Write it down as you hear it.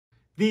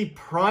The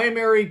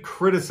primary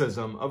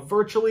criticism of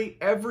virtually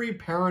every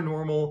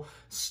paranormal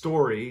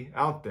story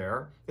out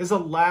there is a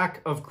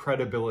lack of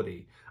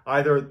credibility.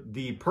 Either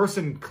the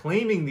person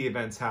claiming the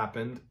events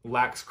happened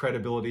lacks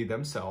credibility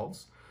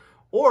themselves,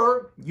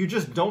 or you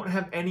just don't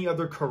have any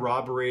other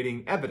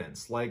corroborating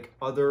evidence, like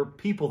other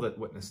people that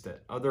witnessed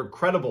it, other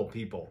credible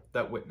people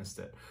that witnessed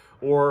it,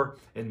 or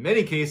in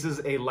many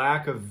cases, a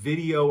lack of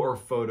video or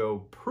photo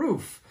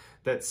proof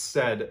that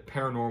said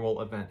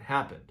paranormal event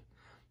happened.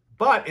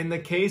 But in the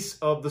case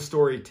of the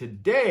story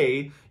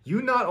today,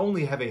 you not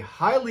only have a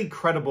highly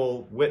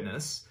credible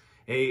witness,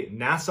 a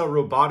NASA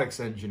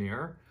robotics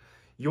engineer,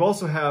 you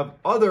also have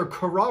other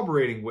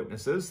corroborating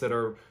witnesses that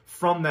are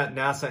from that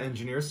NASA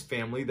engineer's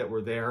family that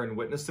were there and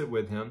witnessed it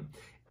with him.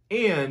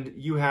 And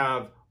you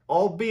have,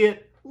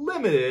 albeit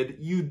limited,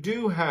 you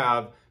do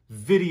have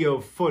video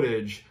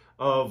footage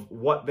of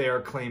what they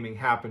are claiming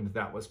happened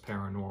that was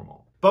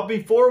paranormal. But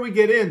before we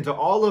get into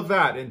all of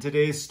that in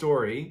today's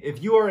story,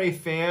 if you are a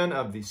fan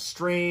of the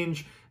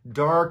strange,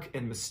 dark,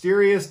 and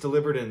mysterious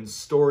delivered in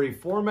story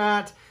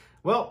format,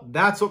 well,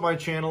 that's what my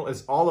channel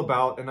is all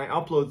about, and I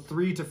upload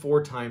 3 to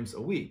 4 times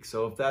a week.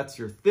 So if that's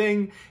your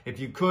thing, if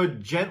you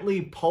could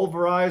gently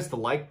pulverize the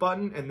like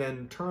button and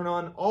then turn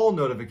on all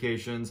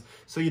notifications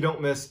so you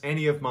don't miss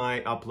any of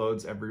my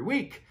uploads every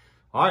week.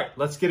 All right,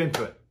 let's get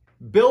into it.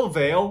 Bill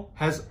Vaile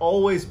has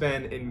always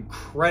been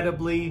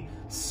incredibly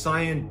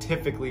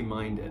scientifically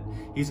minded.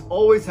 He's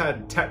always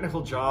had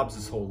technical jobs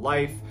his whole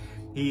life.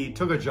 He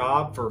took a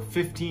job for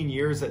 15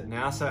 years at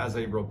NASA as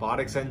a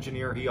robotics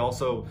engineer. He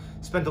also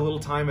spent a little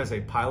time as a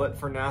pilot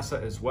for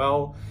NASA as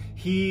well.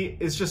 He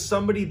is just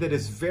somebody that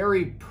is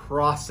very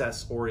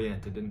process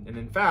oriented. And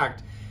in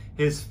fact,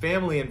 his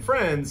family and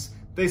friends,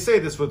 they say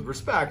this with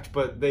respect,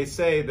 but they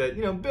say that,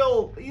 you know,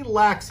 Bill, he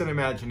lacks an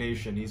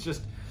imagination.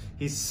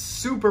 He's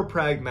super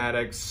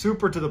pragmatic,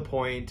 super to the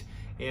point,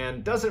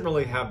 and doesn't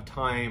really have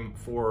time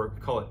for,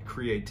 call it,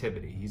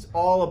 creativity. He's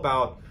all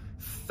about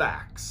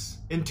facts.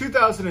 In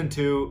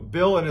 2002,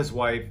 Bill and his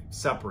wife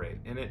separate,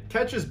 and it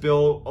catches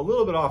Bill a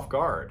little bit off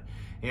guard.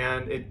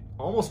 And it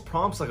almost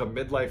prompts like a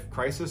midlife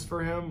crisis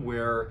for him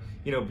where,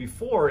 you know,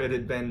 before it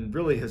had been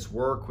really his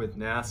work with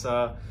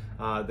NASA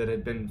that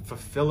had been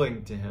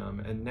fulfilling to him.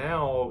 And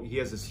now he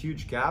has this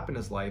huge gap in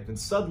his life. And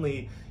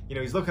suddenly, you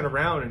know, he's looking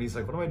around and he's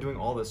like, what am I doing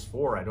all this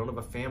for? I don't have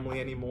a family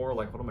anymore.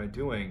 Like, what am I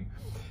doing?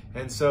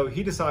 And so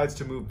he decides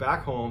to move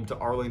back home to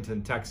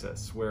Arlington,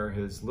 Texas, where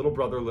his little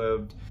brother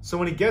lived. So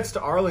when he gets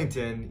to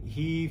Arlington,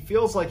 he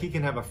feels like he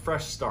can have a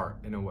fresh start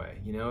in a way.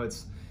 You know,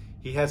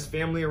 he has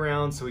family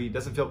around, so he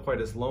doesn't feel quite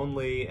as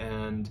lonely.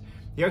 And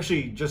he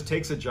actually just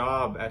takes a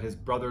job at his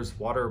brother's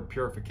water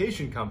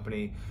purification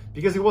company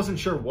because he wasn't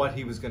sure what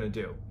he was going to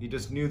do. He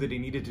just knew that he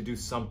needed to do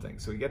something.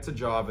 So he gets a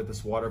job at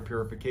this water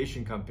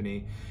purification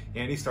company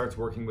and he starts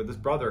working with his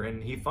brother.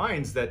 And he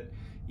finds that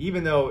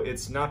even though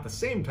it's not the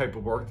same type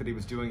of work that he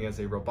was doing as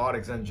a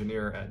robotics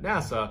engineer at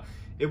NASA,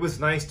 it was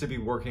nice to be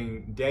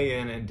working day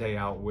in and day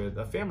out with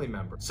a family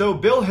member. So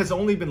Bill has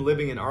only been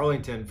living in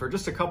Arlington for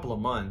just a couple of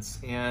months,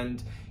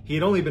 and he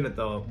had only been at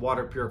the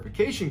water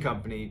purification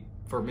company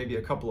for maybe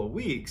a couple of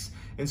weeks.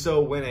 And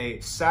so when a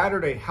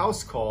Saturday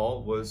house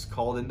call was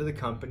called into the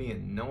company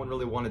and no one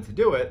really wanted to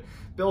do it,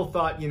 Bill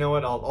thought, you know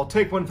what, I'll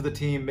take one for the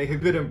team, make a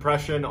good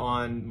impression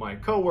on my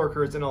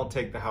coworkers, and I'll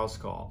take the house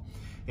call.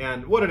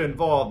 And what it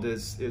involved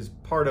is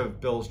part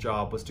of Bill's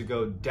job was to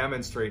go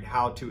demonstrate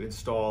how to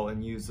install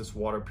and use this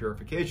water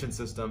purification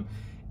system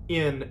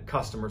in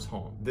customers'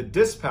 home. The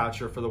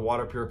dispatcher for the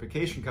water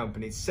purification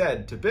company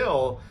said to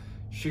Bill,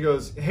 she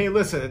goes, hey,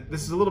 listen,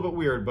 this is a little bit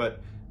weird, but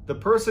the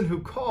person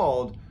who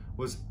called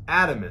was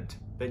adamant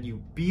that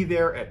you be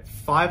there at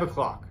 5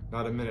 o'clock,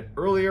 not a minute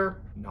earlier,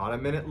 not a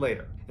minute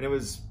later. And it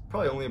was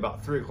probably only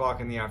about 3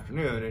 o'clock in the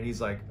afternoon. And he's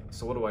like,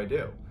 so what do I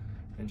do?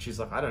 And she's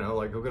like, I don't know,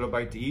 like go get a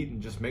bite to eat and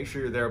just make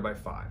sure you're there by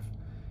 5.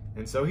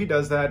 And so he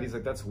does that. He's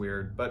like, that's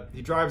weird. But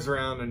he drives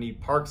around and he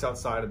parks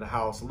outside of the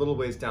house a little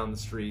ways down the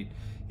street.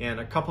 And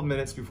a couple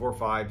minutes before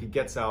 5, he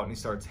gets out and he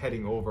starts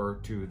heading over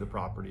to the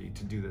property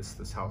to do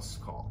this house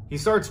call. He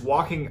starts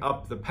walking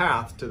up the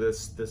path to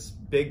this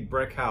big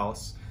brick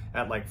house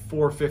at like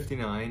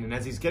 4:59. And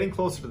as he's getting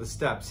closer to the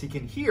steps, he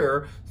can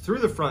hear through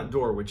the front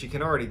door, which he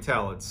can already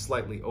tell it's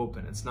slightly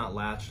open. It's not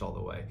latched all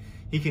the way.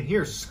 He can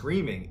hear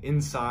screaming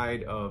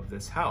inside of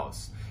this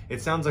house.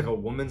 It sounds like a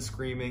woman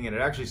screaming, and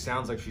it actually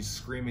sounds like she's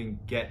screaming,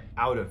 get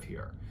out of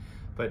here.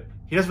 But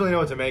he doesn't really know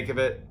what to make of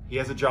it. He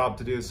has a job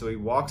to do, so he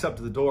walks up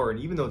to the door, and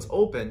even though it's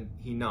open,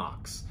 he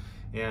knocks.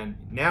 And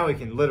now he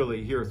can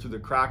literally hear through the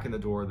crack in the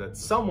door that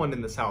someone in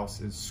this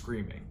house is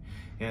screaming.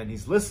 And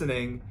he's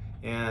listening,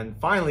 and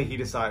finally he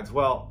decides,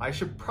 well, I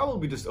should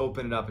probably just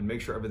open it up and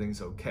make sure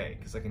everything's okay,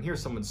 because I can hear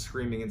someone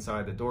screaming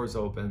inside, the door's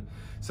open.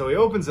 So he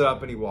opens it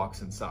up and he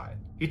walks inside.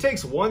 He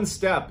takes one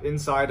step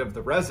inside of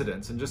the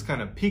residence and just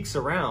kind of peeks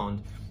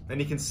around,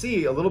 and he can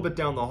see a little bit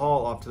down the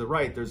hall off to the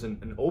right, there's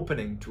an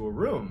opening to a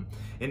room.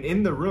 And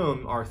in the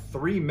room are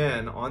 3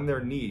 men on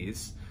their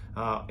knees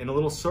in a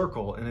little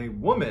circle, and a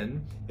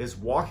woman is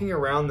walking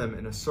around them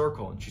in a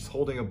circle, and she's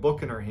holding a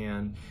book in her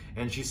hand,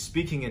 and she's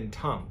speaking in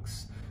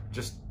tongues.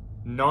 just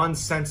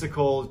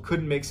nonsensical,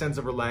 couldn't make sense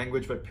of her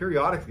language, but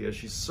periodically as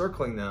she's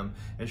circling them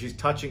and she's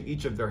touching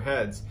each of their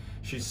heads,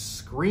 she's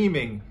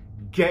screaming,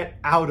 "Get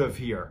out of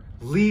here.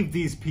 Leave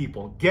these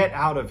people. Get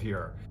out of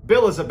here."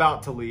 Bill is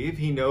about to leave.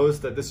 He knows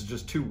that this is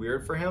just too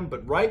weird for him,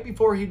 but right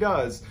before he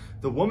does,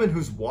 the woman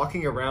who's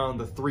walking around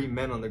the three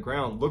men on the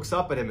ground looks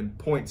up at him and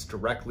points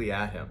directly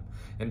at him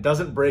and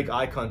doesn't break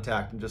eye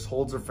contact and just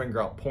holds her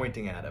finger out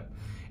pointing at him.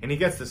 And he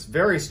gets this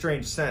very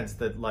strange sense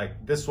that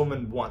like this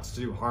woman wants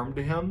to do harm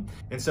to him.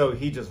 And so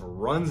he just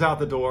runs out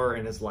the door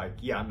and is like,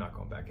 yeah, I'm not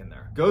going back in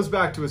there. Goes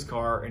back to his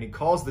car and he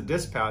calls the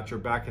dispatcher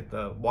back at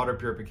the water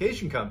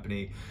purification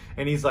company.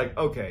 And he's like,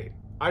 okay,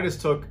 I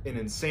just took an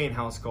insane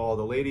house call.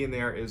 The lady in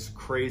there is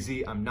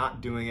crazy. I'm not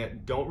doing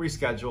it. Don't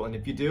reschedule. And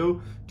if you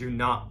do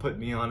not put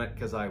me on it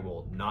because I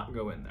will not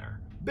go in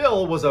there.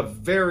 Bill was a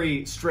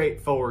very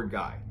straightforward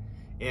guy.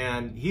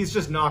 And he's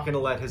just not going to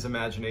let his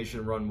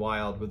imagination run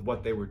wild with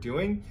what they were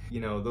doing.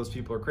 You know, those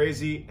people are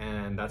crazy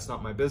and that's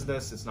not my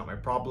business. It's not my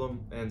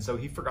problem. And so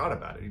he forgot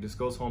about it. He just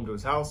goes home to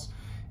his house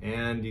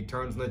and he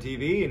turns on the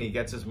TV and he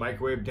gets his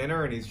microwave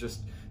dinner and he's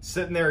just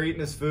sitting there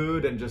eating his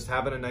food and just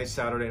having a nice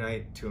Saturday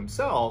night to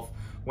himself,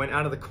 when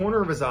out of the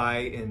corner of his eye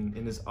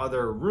in his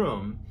other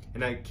room,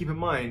 and I keep in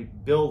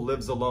mind, Bill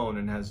lives alone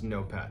and has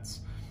no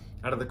pets.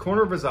 Out of the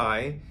corner of his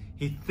eye,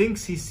 he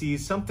thinks he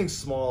sees something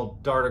small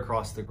dart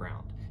across the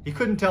ground. He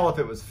couldn't tell if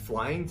it was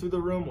flying through the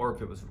room or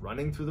if it was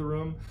running through the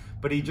room,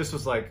 but he just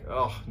was like,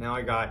 oh, now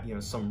I got, you know,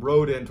 some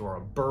rodent or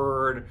a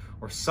bird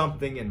or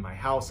something in my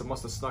house. It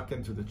must have snuck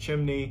in through the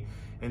chimney.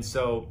 And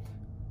so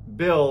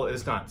Bill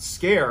is not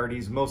scared.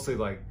 He's mostly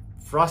like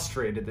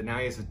frustrated that now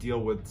he has to deal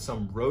with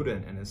some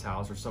rodent in his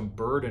house or some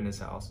bird in his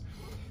house.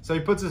 So he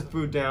puts his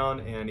food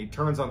down and he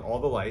turns on all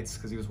the lights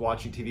because he was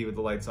watching TV with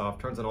the lights off,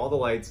 turns on all the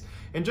lights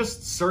and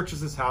just searches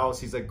his house.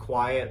 He's like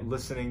quiet,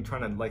 listening,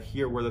 trying to like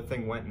hear where the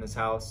thing went in his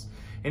house.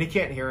 And he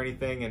can't hear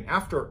anything. And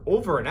after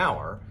over an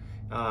hour,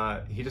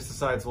 he just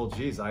decides, well,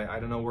 geez, I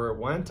don't know where it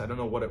went. I don't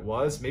know what it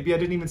was. Maybe I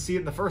didn't even see it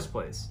in the first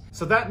place.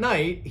 So that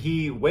night,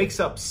 he wakes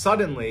up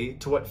suddenly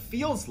to what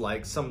feels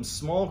like some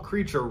small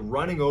creature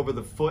running over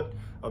the foot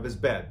of his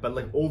bed, but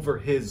like over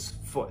his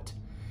foot.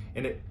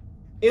 And it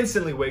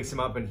instantly wakes him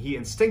up and he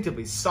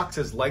instinctively sucks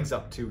his legs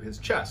up to his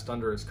chest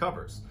under his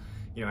covers.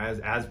 You know,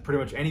 as pretty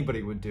much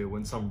anybody would do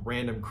when some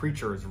random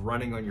creature is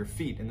running on your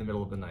feet in the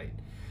middle of the night.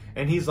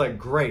 And he's like,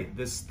 great,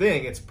 this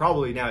thing, it's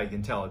probably, now you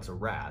can tell it's a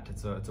rat,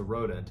 it's a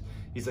rodent.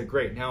 He's like,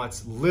 great, now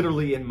it's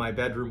literally in my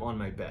bedroom on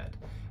my bed.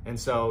 And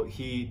so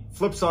he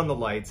flips on the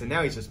lights and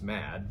now he's just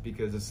mad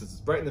because this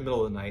is right in the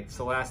middle of the night. It's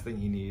the last thing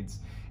he needs.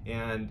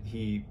 And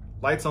he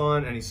lights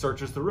on and he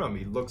searches the room.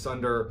 He looks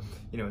under,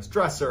 you know, his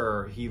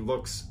dresser, he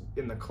looks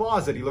in the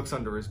closet, he looks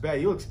under his bed,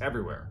 he looks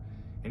everywhere.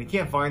 And he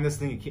can't find this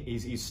thing.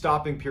 He's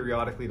stopping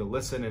periodically to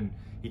listen and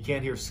he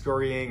can't hear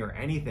scurrying or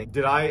anything.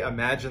 Did I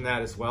imagine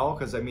that as well?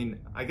 Because I mean,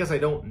 I guess I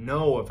don't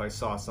know if I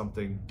saw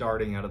something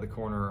darting out of the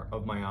corner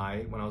of my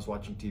eye when I was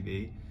watching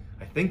TV.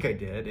 I think I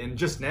did. And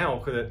just now,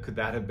 could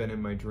that have been in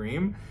my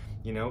dream?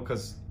 You know,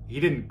 because he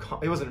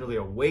wasn't really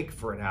awake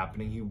for it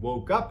happening. He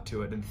woke up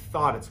to it and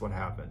thought it's what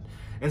happened.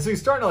 And so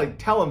he's starting to like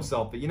tell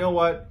himself that, you know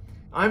what?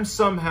 I'm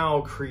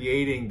somehow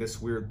creating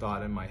this weird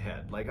thought in my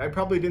head. Like I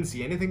probably didn't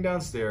see anything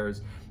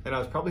downstairs and I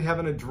was probably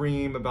having a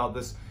dream about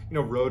this, you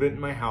know, rodent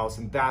in my house,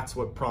 and that's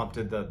what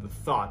prompted the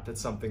thought that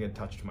something had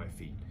touched my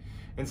feet.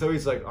 And so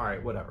he's like, all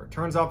right, whatever.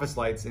 Turns off his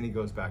lights and he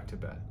goes back to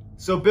bed.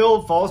 So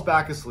Bill falls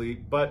back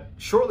asleep, but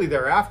shortly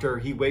thereafter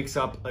he wakes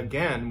up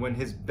again when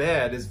his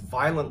bed is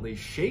violently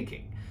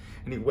shaking.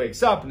 And he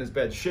wakes up and his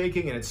bed's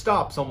shaking and it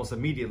stops almost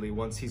immediately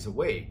once he's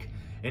awake.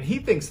 And he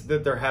thinks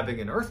that they're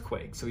having an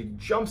earthquake. So he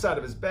jumps out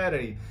of his bed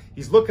and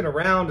he's looking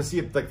around to see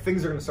if like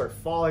things are gonna start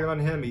falling on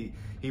him.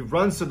 He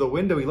runs to the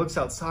window, he looks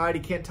outside,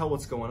 he can't tell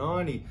what's going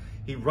on.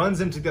 He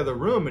runs into the other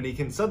room and he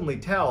can suddenly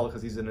tell,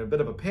 because he's in a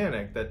bit of a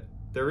panic, that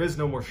there is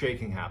no more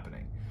shaking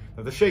happening.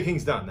 Now, the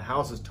shaking's done, the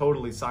house is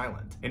totally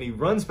silent. And he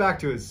runs back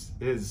to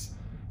his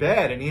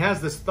bed and he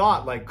has this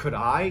thought like, could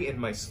I in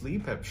my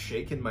sleep have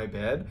shaken my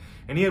bed?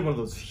 And he had one of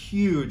those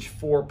huge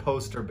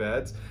 4-poster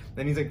beds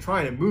and he's like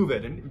trying to move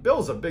it. And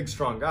Bill's a big,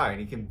 strong guy and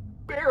he can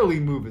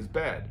barely move his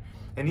bed.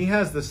 And he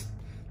has this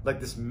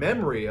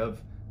memory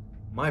of,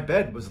 my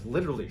bed was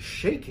literally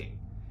shaking.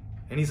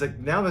 And he's like,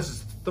 now this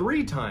is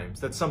 3 times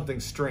that something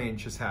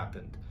strange has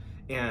happened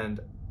and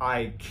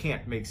I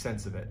can't make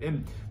sense of it.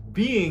 And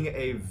being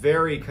a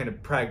very kind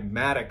of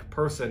pragmatic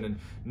person and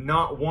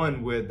not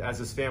one with, as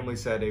his family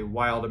said, a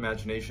wild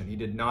imagination, he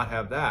did not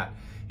have that.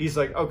 He's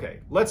like,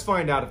 okay, let's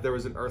find out if there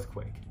was an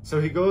earthquake.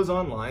 So he goes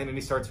online and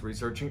he starts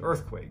researching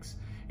earthquakes.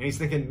 And he's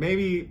thinking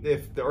maybe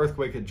if the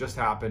earthquake had just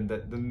happened,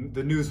 that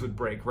the news would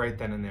break right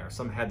then and there,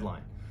 some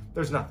headline.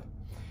 There's nothing.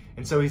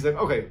 And so he's like,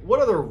 okay,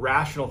 what other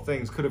rational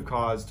things could have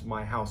caused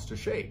my house to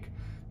shake?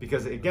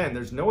 Because again,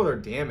 there's no other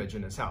damage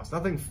in his house.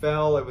 Nothing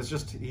fell, it was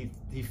just, he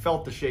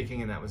felt the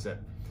shaking and that was it.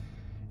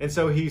 And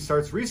so he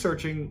starts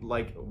researching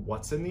like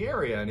what's in the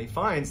area and he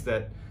finds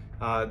that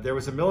there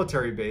was a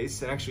military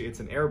base, and actually it's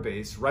an air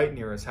base right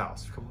near his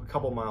house, a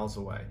couple miles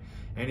away.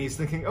 And he's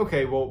thinking,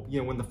 okay, well,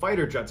 when the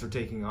fighter jets are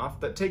taking off,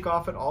 that take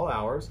off at all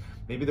hours,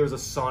 maybe there's a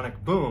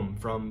sonic boom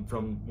from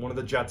one of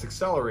the jets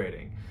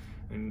accelerating.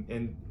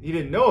 And he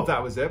didn't know if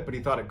that was it, but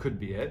he thought it could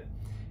be it.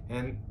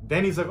 And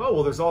then he's like, oh,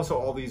 well, there's also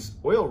all these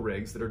oil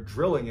rigs that are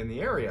drilling in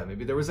the area.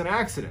 Maybe there was an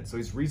accident. So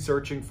he's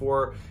researching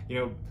for,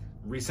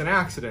 recent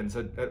accidents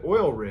at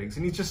oil rigs.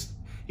 And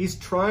he's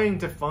trying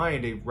to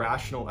find a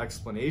rational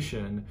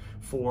explanation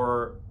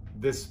for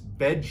this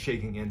bed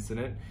shaking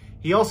incident.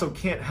 He also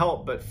can't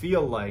help but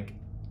feel like,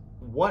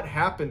 what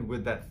happened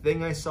with that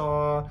thing I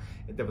saw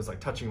that was like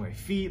touching my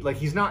feet? Like,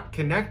 he's not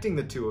connecting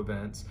the two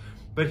events,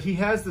 but he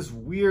has this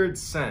weird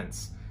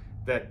sense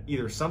that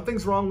either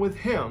something's wrong with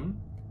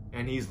him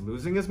and he's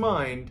losing his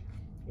mind,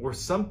 or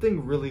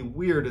something really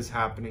weird is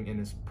happening in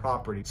his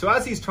property. So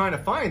as he's trying to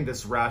find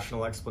this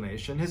rational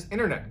explanation, his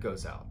internet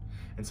goes out.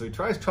 And so he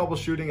tries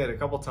troubleshooting it a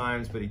couple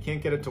times, but he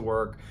can't get it to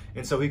work.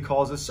 And so he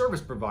calls his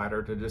service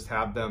provider to just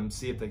have them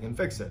see if they can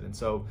fix it. And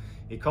so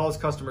he calls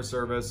customer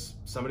service,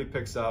 somebody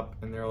picks up,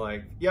 and they're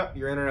like, yep,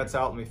 your internet's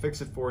out, let me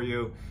fix it for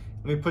you.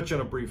 Let me put you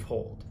on a brief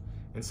hold.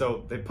 And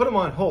so they put him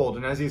on hold,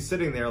 and as he's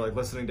sitting there, like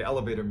listening to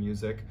elevator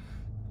music,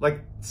 like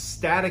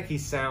staticky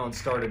sound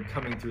started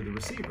coming through the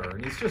receiver,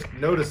 and he's just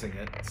noticing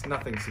it. It's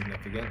nothing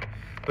significant.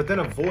 But then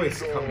a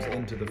voice comes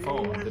into the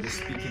phone that is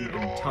speaking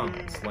in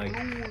tongues, like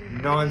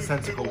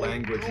nonsensical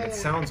language, and it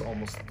sounds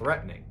almost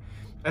threatening.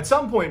 At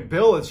some point,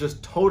 Bill is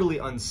just totally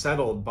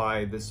unsettled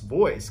by this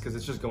voice because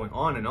it's just going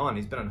on and on.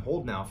 He's been on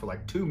hold now for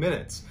like 2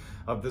 minutes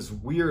of this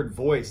weird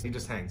voice. He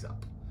just hangs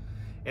up.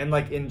 And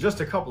like in just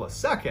a couple of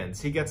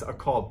seconds, he gets a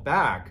call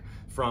back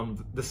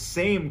from the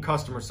same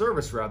customer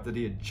service rep that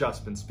he had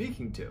just been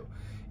speaking to.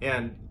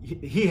 And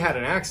he had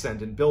an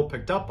accent, and Bill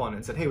picked up on it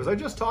and said, hey, was I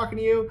just talking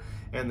to you?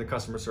 And the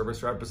customer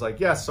service rep was like,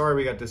 yes, sorry,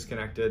 we got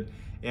disconnected.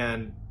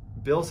 And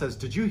Bill says,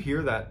 did you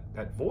hear that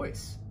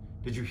voice?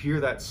 Did you hear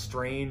that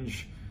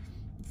strange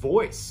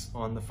voice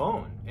on the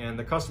phone? And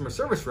the customer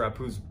service rep,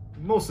 who's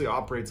mostly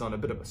operates on a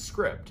bit of a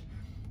script,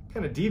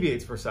 kind of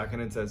deviates for a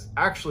second and says,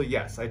 actually,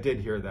 yes, I did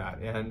hear that.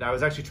 And I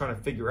was actually trying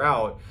to figure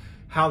out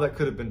how that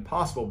could have been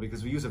possible,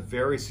 because we use a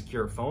very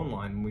secure phone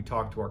line when we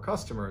talk to our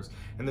customers,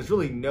 and there's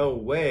really no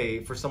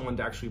way for someone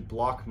to actually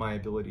block my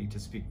ability to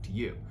speak to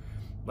you.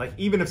 Like,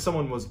 even if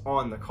someone was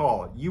on the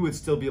call, you would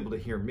still be able to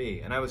hear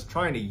me, and I was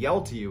trying to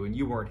yell to you and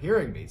you weren't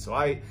hearing me. So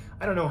I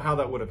don't know how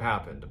that would have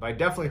happened. But I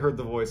definitely heard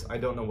the voice. I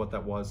don't know what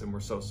that was, and we're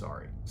so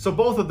sorry. So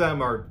both of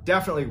them are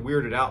definitely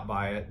weirded out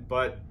by it,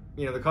 but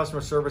the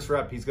customer service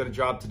rep, he's got a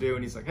job to do,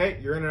 and he's like, hey,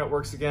 your internet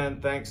works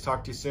again, thanks,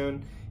 talk to you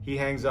soon. He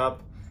hangs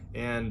up,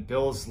 and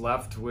Bill's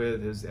left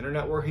with his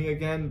internet working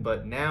again,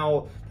 but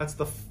now that's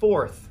the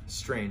fourth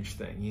strange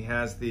thing. He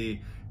has the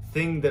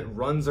thing that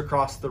runs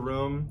across the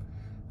room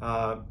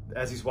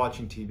as he's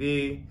watching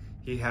TV.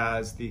 He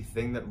has the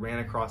thing that ran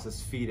across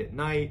his feet at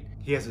night.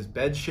 He has his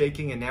bed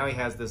shaking, and now he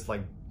has this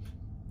like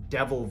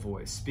devil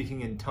voice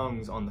speaking in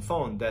tongues on the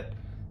phone that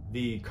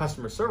the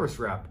customer service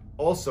rep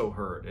also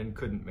heard and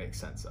couldn't make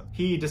sense of.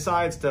 He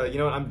decides to,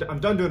 I'm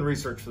done doing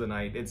research for the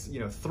night. It's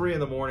 3 in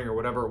the morning or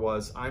whatever it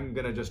was. I'm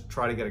gonna just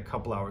try to get a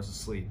couple hours of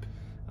sleep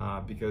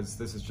because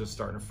this is just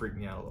starting to freak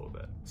me out a little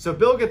bit. So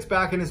Bill gets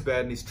back in his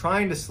bed and he's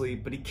trying to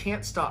sleep, but he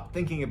can't stop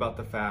thinking about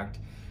the fact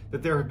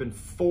that there have been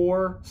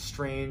 4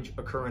 strange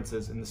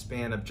occurrences in the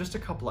span of just a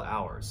couple of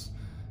hours.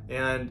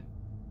 And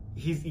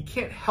he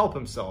can't help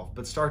himself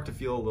but start to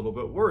feel a little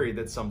bit worried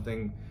that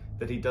something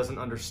that he doesn't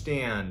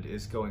understand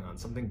is going on,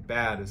 something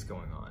bad is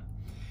going on.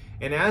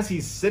 And as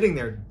he's sitting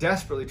there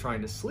desperately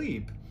trying to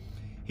sleep,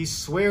 he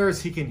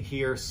swears he can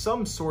hear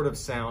some sort of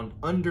sound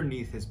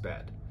underneath his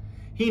bed.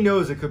 He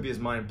knows it could be his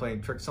mind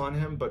playing tricks on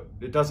him, but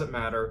it doesn't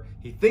matter.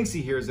 He thinks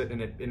he hears it,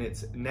 and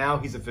it's now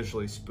he's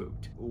officially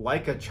spooked.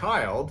 Like a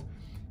child,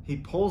 he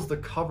pulls the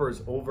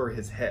covers over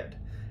his head,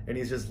 and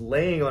he's just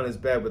laying on his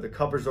bed with the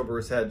covers over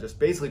his head, just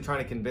basically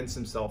trying to convince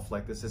himself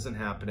like this isn't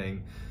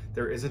happening.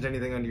 There isn't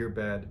anything under your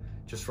bed.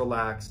 Just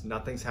relax,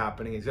 nothing's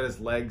happening. He's got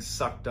his legs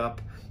sucked up,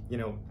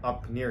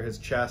 up near his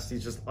chest.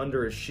 He's just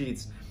under his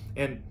sheets.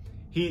 And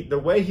the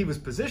way he was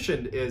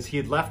positioned is he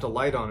had left a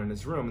light on in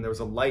his room, and there was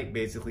a light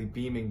basically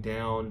beaming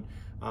down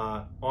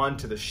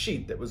onto the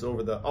sheet that was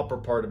over the upper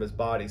part of his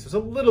body. So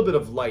there's a little bit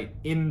of light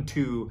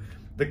into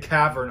the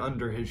cavern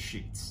under his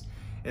sheets.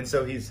 And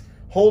so he's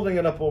holding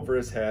it up over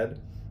his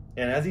head,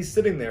 and as he's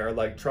sitting there,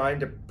 like trying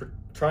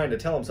to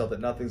tell himself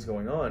that nothing's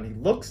going on, he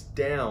looks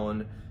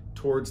down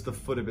towards the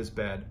foot of his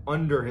bed,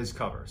 under his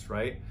covers,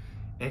 right?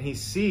 And he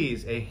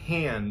sees a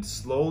hand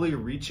slowly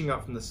reaching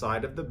up from the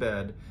side of the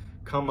bed,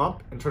 come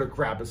up and try to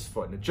grab his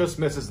foot, and it just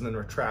misses and then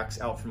retracts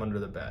out from under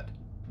the bed.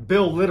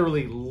 Bill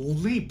literally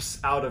leaps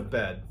out of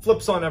bed,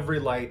 flips on every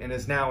light, and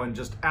is now in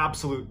just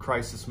absolute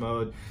crisis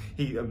mode.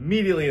 He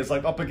immediately is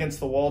like up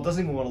against the wall,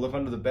 doesn't even want to look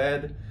under the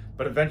bed,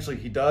 but eventually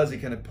he does. He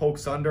kind of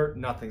pokes under,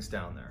 nothing's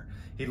down there.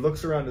 He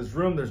looks around his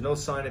room, there's no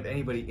sign of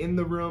anybody in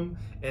the room,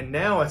 and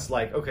now it's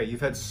like, okay,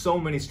 you've had so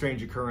many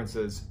strange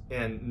occurrences,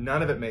 and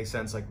none of it makes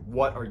sense. Like,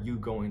 what are you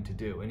going to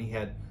do? And he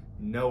had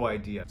no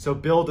idea. So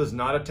Bill does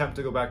not attempt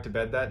to go back to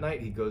bed that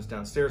night. He goes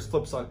downstairs,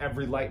 flips on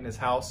every light in his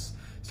house,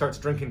 starts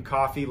drinking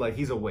coffee like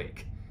he's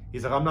awake.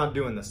 He's like, I'm not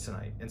doing this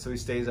tonight. And so he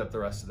stays up the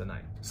rest of the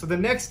night. So the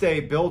next day,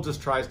 Bill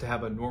just tries to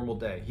have a normal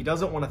day. He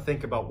doesn't want to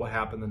think about what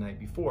happened the night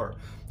before.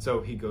 So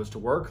he goes to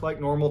work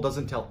like normal,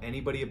 doesn't tell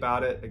anybody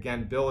about it.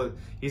 Again, Bill,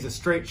 he's a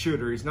straight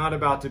shooter. He's not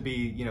about to be,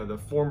 you know, the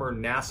former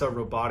NASA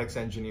robotics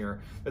engineer.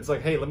 It's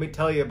like, hey, let me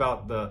tell you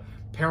about the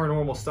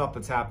paranormal stuff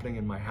that's happening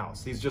in my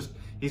house. He's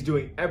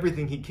doing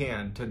everything he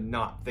can to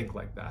not think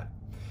like that.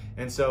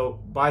 And so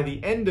by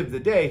the end of the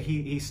day,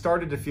 he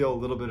started to feel a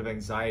little bit of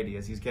anxiety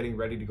as he's getting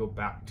ready to go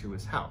back to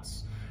his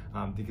house,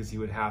 because he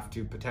would have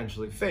to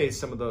potentially face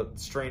some of the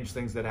strange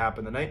things that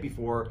happened the night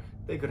before.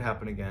 They could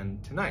happen again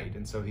tonight.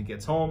 And so he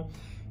gets home,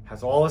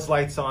 has all his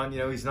lights on. You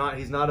know, he's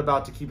not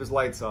about to keep his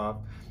lights off.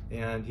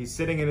 And he's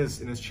sitting in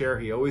his chair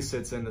he always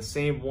sits in, the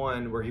same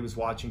one where he was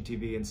watching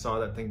TV and saw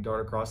that thing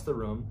dart across the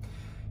room.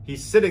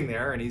 He's sitting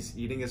there and he's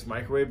eating his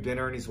microwave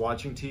dinner and he's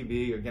watching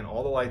TV, again,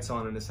 all the lights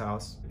on in his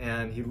house.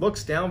 And he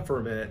looks down for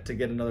a minute to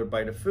get another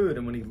bite of food.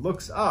 And when he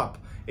looks up,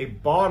 a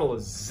bottle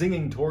is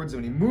zinging towards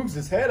him and he moves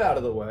his head out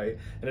of the way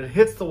and it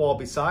hits the wall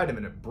beside him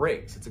and it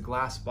breaks. It's a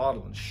glass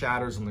bottle and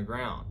shatters on the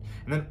ground.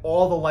 And then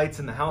all the lights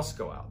in the house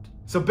go out.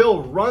 So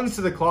Bill runs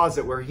to the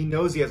closet where he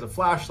knows he has a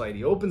flashlight.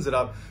 He opens it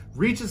up,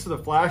 reaches for the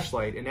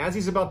flashlight, and as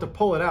he's about to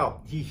pull it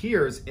out, he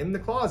hears in the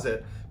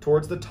closet,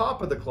 towards the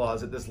top of the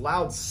closet, this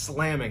loud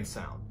slamming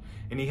sound.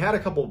 And he had a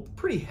couple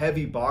pretty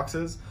heavy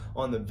boxes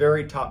on the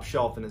very top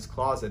shelf in his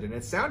closet, and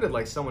it sounded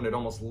like someone had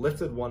almost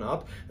lifted one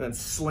up and then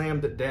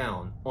slammed it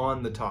down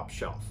on the top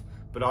shelf.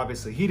 But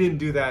obviously he didn't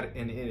do that,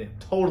 and it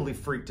totally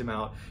freaked him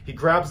out. He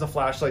grabs the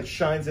flashlight,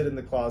 shines it in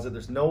the closet.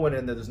 There's no one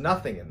in there. There's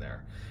nothing in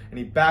there. And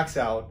he backs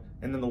out,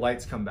 and then the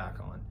lights come back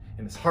on.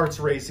 And his heart's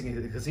racing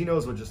because he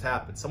knows what just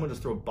happened. Someone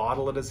just threw a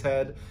bottle at his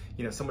head.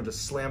 You know, someone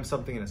just slammed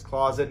something in his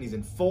closet, and he's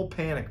in full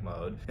panic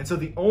mode. And so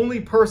the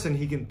only person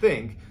he can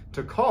think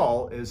to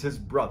call is his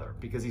brother,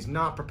 because he's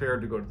not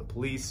prepared to go to the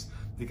police,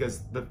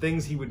 because the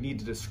things he would need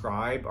to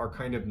describe are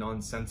kind of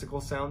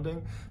nonsensical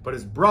sounding. But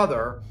his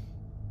brother,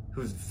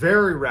 who's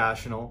very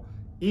rational,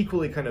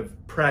 equally kind of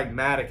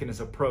pragmatic in his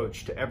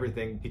approach to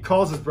everything, he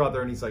calls his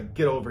brother and he's like,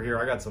 get over here.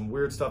 I got some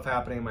weird stuff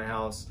happening in my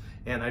house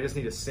and I just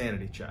need a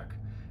sanity check.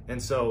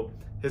 And so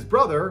his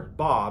brother,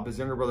 Bob, his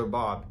younger brother,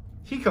 Bob,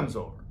 he comes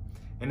over.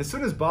 And as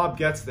soon as Bob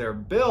gets there,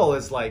 Bill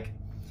is like,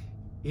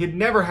 he had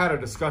never had a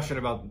discussion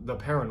about the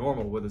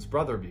paranormal with his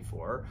brother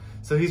before.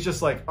 So he's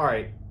just like, all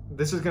right,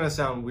 this is going to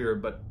sound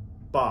weird, but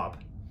Bob,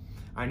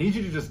 I need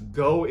you to just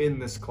go in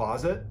this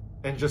closet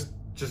and just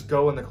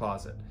go in the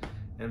closet.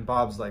 And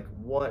Bob's like,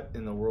 what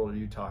in the world are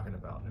you talking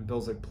about? And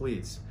Bill's like,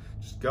 please,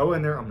 just go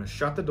in there. I'm going to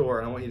shut the door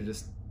and I want you to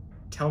just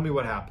tell me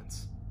what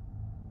happens.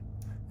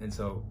 And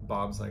so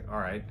Bob's like, all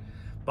right.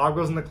 Bob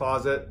goes in the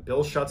closet.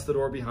 Bill shuts the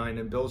door behind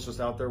him. Bill's just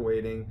out there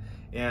waiting.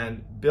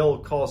 And Bill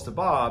calls to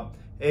Bob,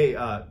 hey,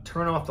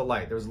 turn off the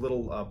light. There's a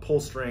little pull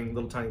string,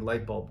 little tiny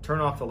light bulb. Turn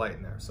off the light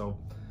in there. So,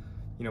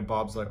 you know,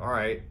 Bob's like, all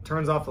right,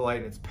 turns off the light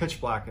and it's pitch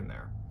black in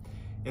there.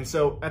 And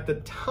so at the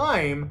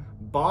time,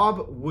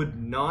 Bob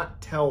would not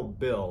tell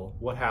Bill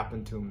what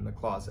happened to him in the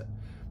closet.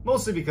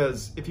 Mostly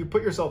because if you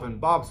put yourself in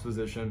Bob's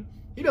position,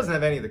 he doesn't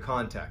have any of the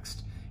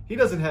context. He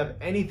doesn't have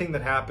anything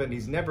that happened.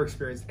 He's never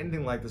experienced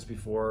anything like this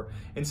before.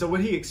 And so what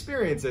he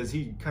experiences,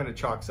 he kind of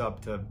chalks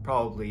up to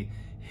probably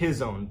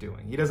his own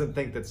doing. He doesn't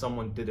think that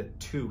someone did it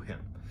to him.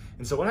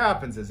 And so what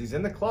happens is he's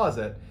in the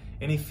closet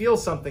and he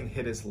feels something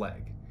hit his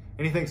leg.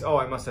 And he thinks, oh,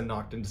 I must have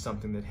knocked into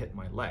something that hit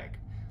my leg,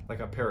 like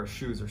a pair of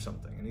shoes or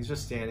something. And he's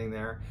just standing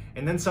there.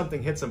 And then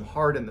something hits him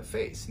hard in the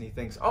face. And he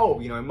thinks, oh,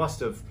 you know, I must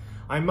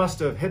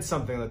have hit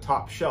something on the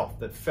top shelf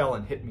that fell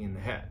and hit me in the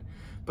head.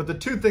 But the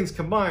two things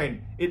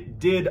combined, it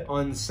did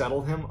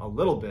unsettle him a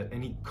little bit.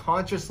 And he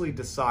consciously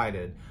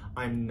decided,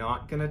 I'm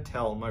not going to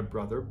tell my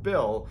brother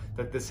Bill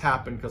that this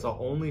happened because I'll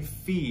only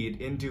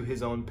feed into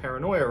his own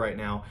paranoia right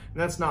now.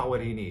 And that's not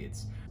what he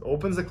needs.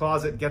 Opens the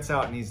closet, gets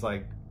out, and he's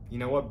like, you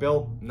know what,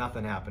 Bill?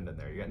 Nothing happened in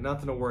there. You got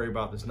nothing to worry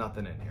about. There's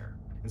nothing in here.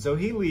 And so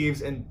he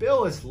leaves, and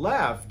Bill is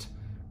left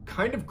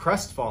kind of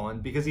crestfallen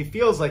because he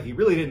feels like he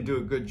really didn't do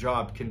a good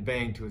job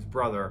conveying to his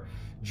brother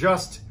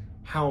just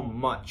how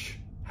much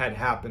had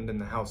happened in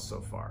the house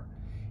so far.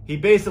 He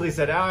basically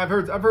said, I've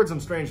heard some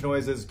strange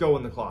noises, go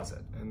in the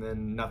closet. And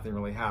then nothing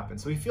really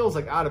happened. So he feels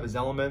like out of his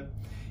element.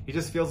 He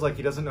just feels like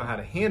he doesn't know how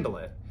to handle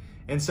it.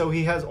 And so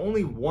he has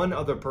only one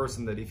other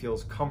person that he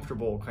feels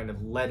comfortable kind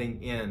of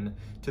letting in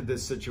to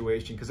this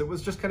situation, because it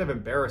was just kind of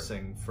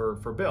embarrassing for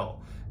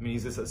Bill. I mean,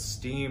 he's this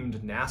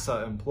esteemed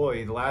NASA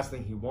employee. The last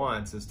thing he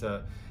wants is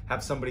to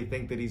have somebody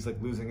think that he's like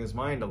losing his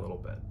mind a little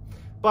bit.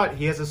 But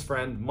he has his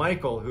friend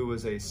Michael, who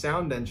is a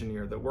sound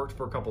engineer that worked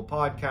for a couple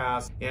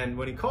podcasts. And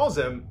when he calls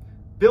him,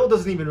 Bill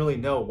doesn't even really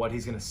know what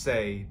he's going to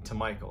say to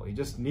Michael. He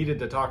just needed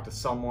to talk to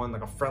someone,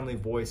 like a friendly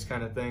voice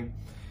kind of thing.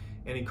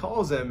 And he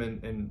calls him,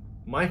 and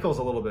Michael's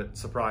a little bit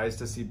surprised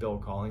to see Bill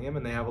calling him,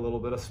 and they have a little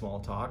bit of small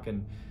talk.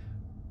 And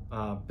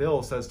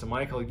Bill says to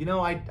Michael, you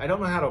know, I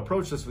don't know how to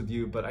approach this with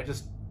you, but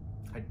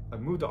I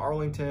moved to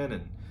Arlington,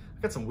 and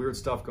I got some weird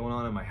stuff going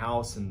on in my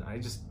house, and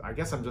I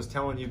guess I'm just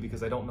telling you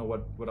because I don't know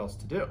what else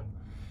to do.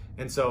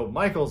 And so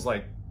Michael's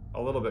like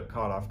a little bit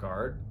caught off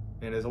guard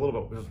and is a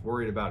little bit just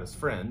worried about his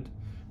friend.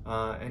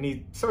 And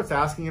he starts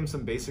asking him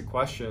some basic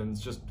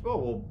questions, just, oh,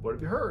 well, what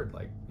have you heard?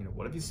 Like,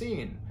 what have you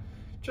seen?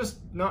 Just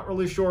not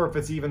really sure if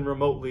it's even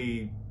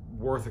remotely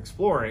worth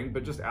exploring,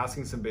 but just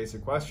asking some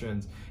basic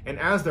questions. And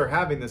as they're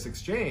having this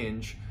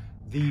exchange,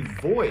 the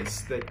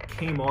voice that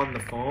came on the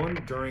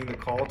phone during the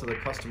call to the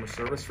customer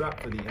service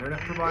rep for the internet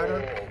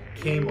provider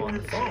came on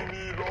the phone.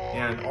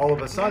 And all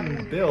of a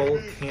sudden,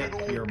 Bill can't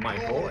hear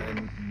Michael,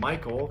 and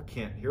Michael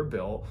can't hear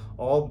Bill.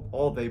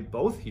 All they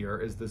both hear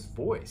is this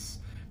voice,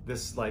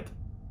 this like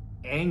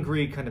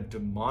angry, kind of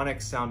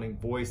demonic sounding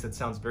voice that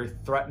sounds very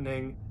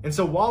threatening. And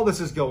so while this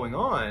is going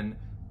on,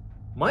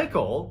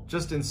 Michael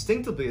just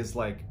instinctively is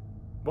like,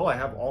 well, I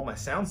have all my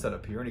sound set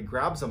up here, and he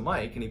grabs a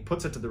mic and he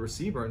puts it to the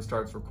receiver and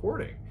starts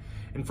recording.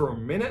 And for a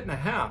minute and a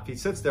half, he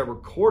sits there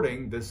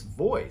recording this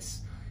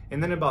voice.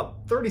 And then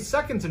about 30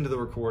 seconds into the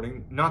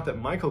recording, not that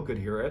Michael could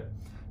hear it,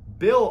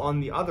 Bill on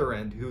the other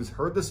end, who's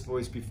heard this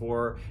voice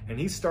before, and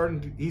he's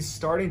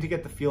starting to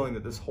get the feeling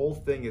that this whole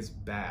thing is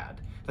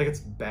bad. Like, it's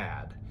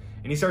bad.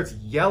 And he starts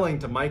yelling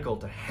to Michael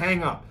to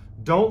hang up.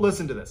 Don't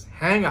listen to this.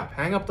 Hang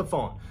up the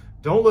phone.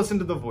 Don't listen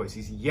to the voice.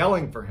 He's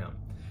yelling for him.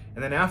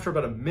 And then after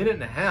about a minute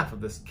and a half of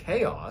this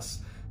chaos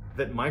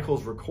that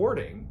Michael's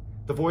recording,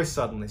 the voice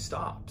suddenly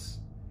stops.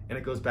 And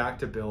it goes back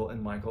to Bill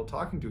and Michael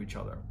talking to each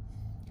other.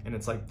 And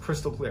it's like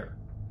crystal clear.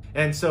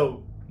 And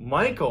so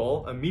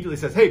Michael immediately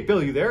says, hey,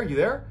 Bill, you there? You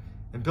there?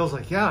 And Bill's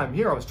like, yeah, I'm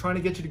here. I was trying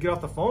to get you to get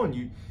off the phone.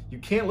 You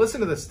can't listen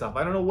to this stuff.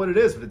 I don't know what it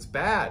is, but it's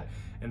bad.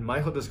 And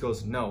Michael just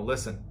goes, no,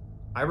 listen,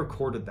 I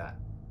recorded that.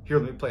 Here,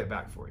 let me play it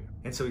back for you.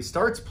 And so he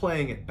starts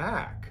playing it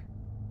back,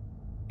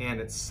 and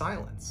it's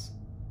silence.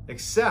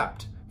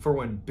 Except for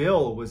when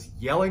Bill was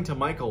yelling to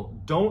Michael,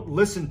 don't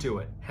listen to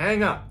it.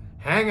 Hang up,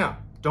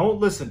 don't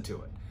listen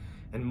to it.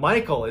 And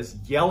Michael is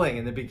yelling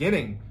in the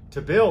beginning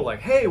to Bill like,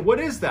 hey, what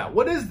is that?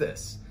 What is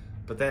this?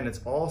 But then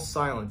it's all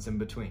silence in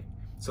between.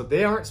 So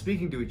they aren't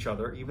speaking to each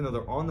other, even though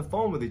they're on the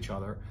phone with each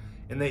other.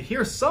 And they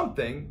hear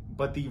something,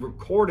 but the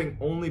recording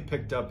only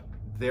picked up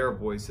their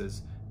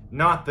voices,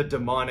 not the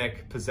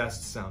demonic,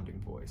 possessed sounding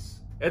voice.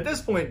 At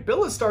this point,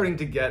 Bill is starting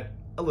to get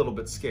a little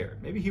bit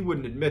scared. Maybe he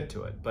wouldn't admit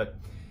to it, but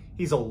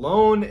he's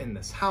alone in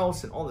this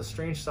house and all this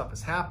strange stuff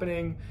is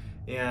happening.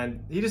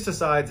 And he just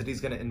decides that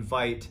he's going to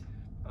invite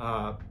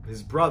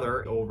his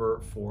brother over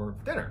for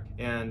dinner.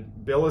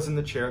 And Bill is in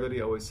the chair that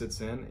he always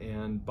sits in,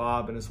 and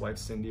Bob and his wife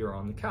Cindy are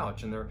on the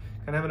couch, and they're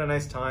kind of having a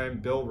nice time.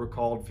 Bill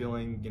recalled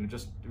feeling, it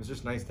was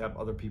just nice to have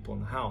other people in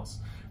the house.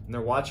 And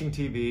they're watching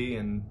TV,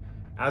 and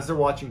as they're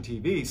watching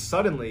TV,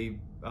 suddenly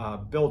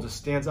Bill just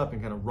stands up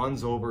and kind of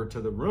runs over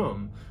to the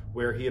room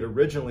where he had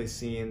originally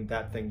seen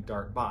that thing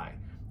dart by,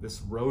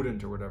 this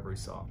rodent or whatever he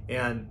saw.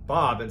 And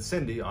Bob and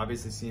Cindy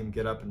obviously see him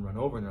get up and run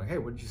over, and they're like, hey,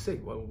 what did you see?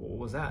 What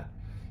was that?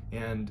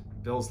 And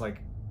Bill's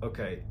like,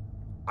 okay,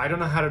 I don't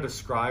know how to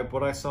describe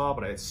what I saw,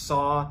 but I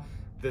saw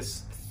this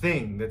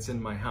thing that's in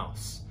my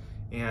house.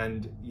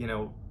 And,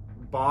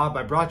 Bob,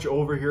 I brought you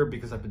over here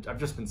because I've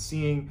just been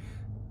seeing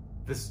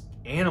this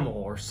animal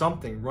or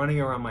something running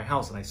around my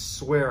house, and I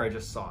swear I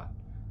just saw it.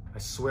 I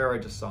swear I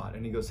just saw it.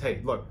 And he goes, hey,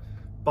 look,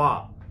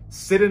 Bob,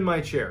 sit in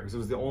my chair, because it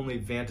was the only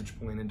vantage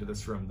point into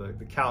this room.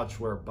 The couch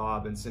where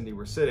Bob and Cindy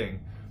were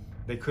sitting,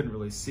 they couldn't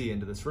really see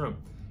into this room.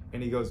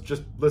 And he goes,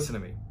 just listen to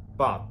me.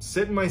 Bob,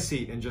 sit in my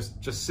seat and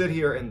just sit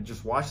here and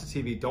just watch the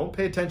TV. Don't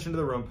pay attention to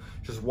the room.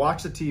 Just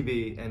watch the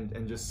TV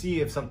and just see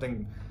if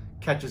something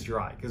catches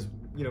your eye. Because,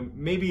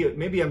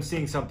 maybe I'm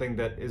seeing something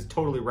that is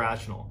totally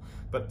rational,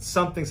 but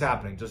something's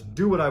happening. Just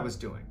do what I was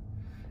doing.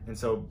 And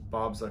so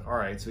Bob's like, all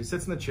right. So he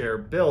sits in the chair.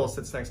 Bill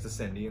sits next to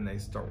Cindy, and they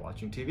start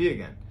watching TV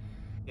again.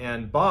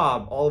 And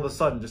Bob, all of a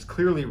sudden, just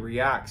clearly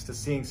reacts to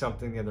seeing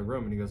something in the other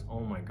room. And he goes,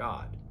 oh my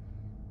God,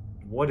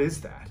 what is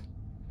that?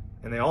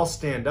 And they all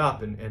stand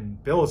up,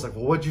 and Bill is like,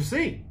 well, what'd you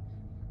see?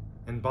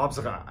 And Bob's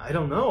like, I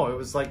don't know. It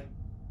was like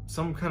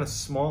some kind of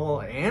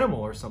small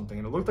animal or something,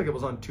 and it looked like it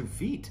was on 2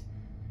 feet.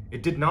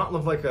 It did not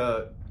look like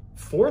a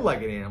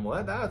 4-legged animal.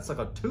 That's like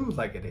a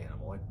 2-legged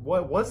animal. Like,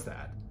 what was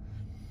that?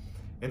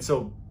 And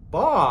so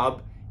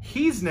Bob,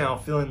 he's now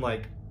feeling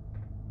like,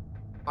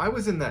 I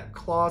was in that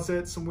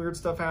closet, some weird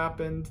stuff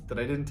happened that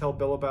I didn't tell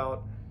Bill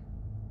about.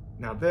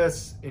 Now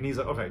this, and he's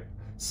like, okay,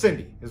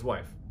 Cindy, his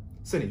wife,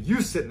 Cindy,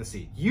 you sit in the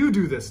seat. You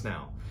do this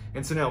now.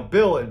 And so now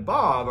Bill and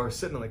Bob are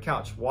sitting on the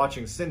couch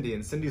watching Cindy,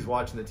 and Cindy's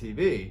watching the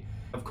TV.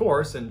 Of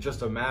course, in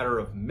just a matter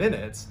of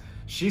minutes,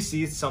 she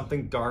sees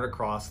something dart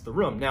across the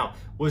room. Now,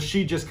 was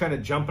she just kind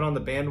of jumping on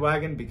the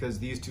bandwagon because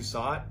these two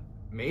saw it?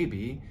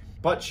 Maybe.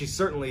 But she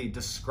certainly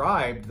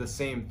described the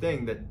same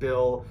thing that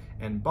Bill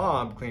and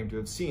Bob claimed to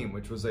have seen,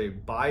 which was a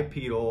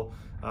bipedal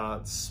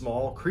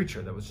small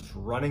creature that was just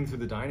running through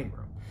the dining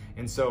room.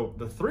 And so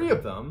the three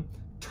of them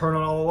turn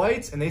on all the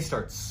lights and they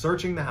start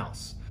searching the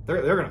house.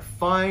 They're going to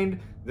find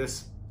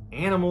this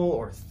animal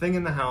or thing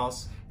in the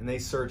house, and they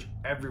search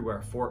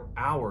everywhere for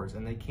hours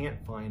and they can't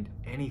find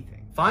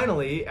anything.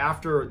 Finally,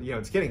 after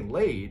it's getting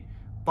late,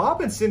 Bob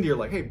and Cindy are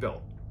like, hey,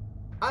 Bill,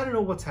 I don't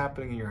know what's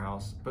happening in your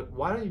house, but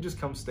why don't you just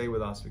come stay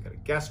with us? We got a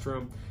guest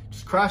room.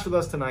 Just crash with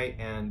us tonight,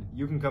 and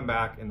you can come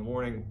back in the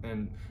morning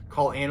and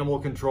call animal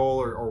control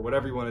or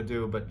whatever you want to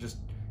do, but just,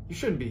 you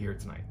shouldn't be here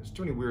tonight. There's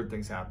too many weird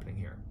things happening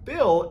here.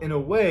 Bill, in a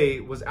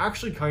way, was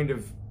actually kind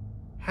of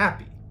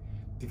happy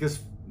because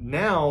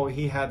now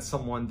he had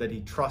someone that he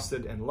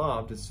trusted and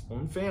loved, his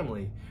own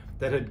family,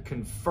 that had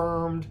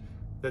confirmed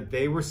that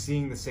they were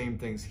seeing the same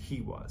things he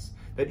was.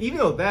 That even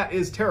though that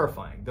is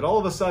terrifying, that all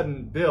of a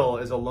sudden Bill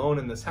is alone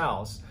in this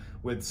house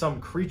with some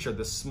creature,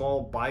 this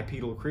small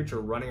bipedal creature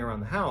running around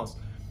the house,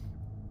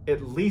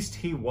 at least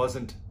he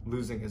wasn't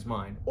losing his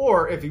mind.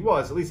 Or if he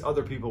was, at least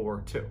other people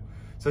were too.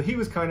 So he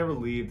was kind of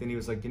relieved, and he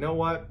was like, you know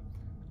what?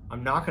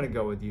 I'm not gonna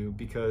go with you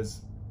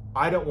because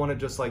I don't wanna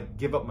just like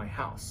give up my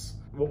house.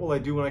 What will I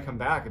do when I come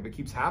back if it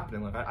keeps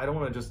happening? Like, I don't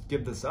want to just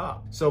give this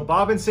up. So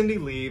Bob and Cindy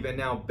leave, and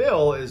now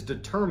Bill is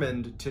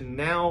determined to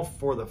now,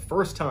 for the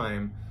first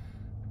time,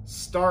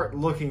 start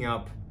looking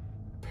up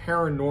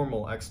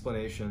paranormal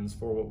explanations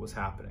for what was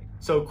happening.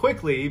 So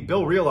quickly,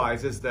 Bill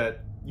realizes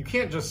that you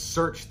can't just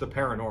search the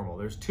paranormal.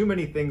 There's too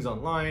many things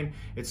online.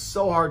 It's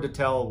so hard to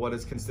tell what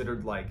is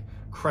considered like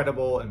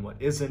credible and what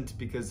isn't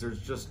because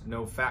there's just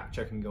no fact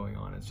checking going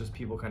on. It's just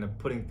people kind of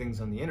putting things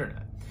on the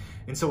internet.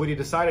 And so what he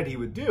decided he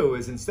would do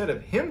is, instead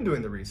of him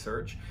doing the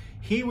research,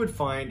 he would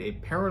find a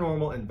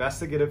paranormal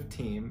investigative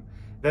team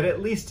that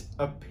at least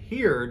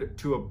appeared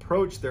to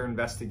approach their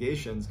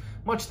investigations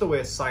much the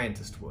way a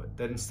scientist would.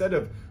 That instead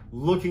of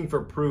looking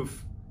for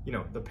proof, you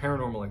know, the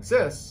paranormal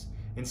exists,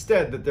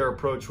 instead that their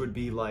approach would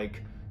be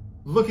like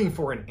looking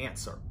for an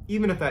answer,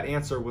 even if that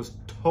answer was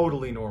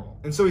totally normal.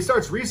 And so he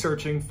starts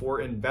researching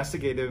for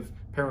investigative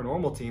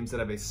paranormal teams that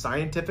have a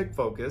scientific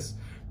focus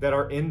that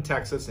are in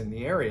Texas in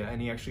the area.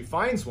 And he actually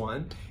finds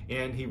one,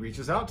 and he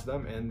reaches out to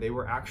them, and they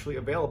were actually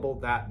available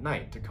that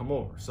night to come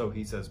over. So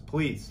he says,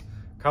 please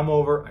come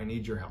over, I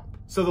need your help.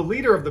 So the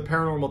leader of the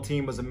paranormal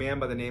team was a man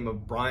by the name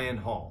of Brian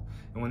Hall.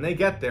 And when they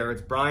get there,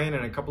 it's Brian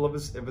and a couple of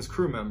his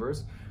crew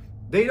members.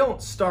 They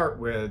don't start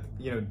with,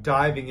 you know,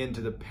 diving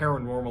into the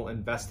paranormal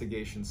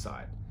investigation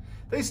side.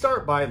 They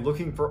start by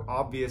looking for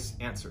obvious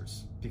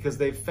answers, because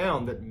they've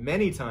found that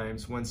many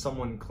times when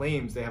someone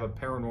claims they have a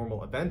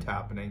paranormal event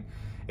happening,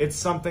 it's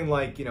something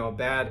like, you know, a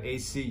bad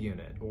AC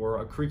unit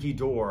or a creaky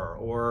door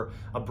or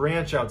a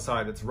branch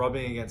outside that's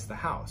rubbing against the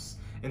house.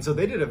 And so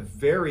they did a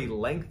very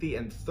lengthy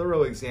and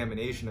thorough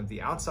examination of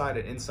the outside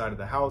and inside of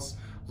the house,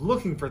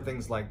 looking for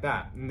things like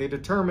that. And they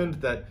determined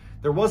that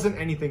there wasn't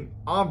anything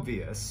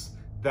obvious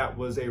that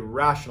was a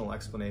rational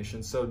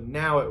explanation. So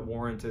now it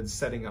warranted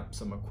setting up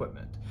some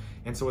equipment.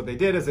 And so what they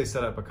did is they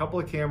set up a couple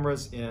of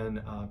cameras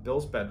in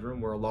Bill's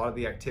bedroom where a lot of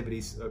the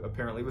activities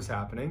apparently was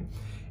happening.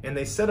 And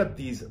they set up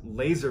these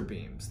laser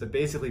beams that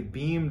basically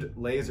beamed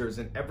lasers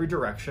in every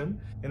direction,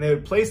 and they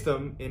would place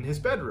them in his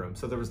bedroom.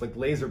 So there was like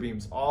laser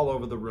beams all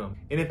over the room.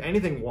 And if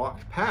anything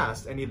walked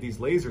past any of these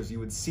lasers, you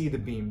would see the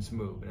beams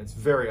move, and it's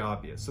very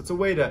obvious. So it's a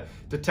way to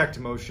detect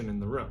motion in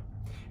the room.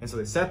 And so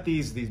they set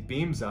these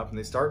beams up and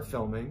they start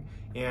filming,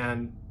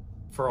 and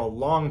for a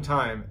long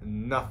time,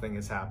 nothing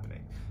is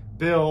happening.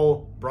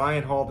 Bill,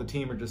 Brian Hall, the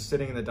team are just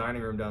sitting in the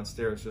dining room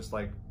downstairs, just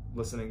like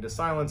listening to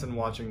silence and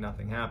watching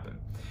nothing happen.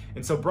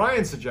 And so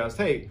Brian suggests,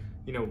 hey,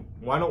 you know,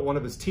 why don't one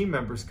of his team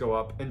members go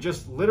up and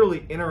just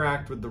literally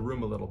interact with the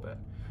room a little bit?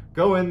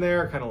 Go in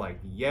there, kind of like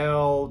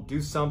yell,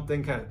 do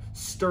something, kind of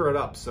stir it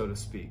up, so to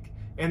speak.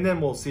 And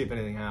then we'll see if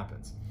anything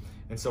happens.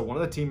 And so one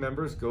of the team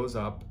members goes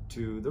up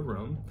to the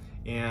room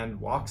and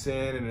walks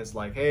in and is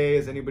like, hey,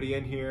 is anybody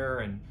in here?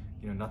 And,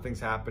 you know, nothing's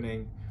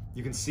happening.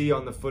 You can see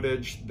on the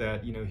footage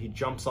that, you know, he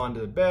jumps onto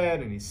the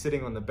bed and he's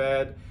sitting on the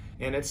bed.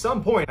 And at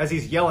some point, as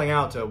he's yelling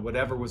out to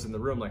whatever was in the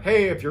room, like,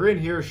 hey, if you're in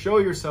here, show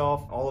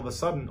yourself, all of a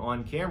sudden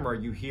on camera,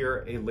 you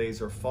hear a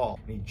laser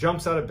fall. And he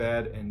jumps out of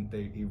bed and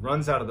he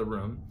runs out of the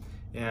room.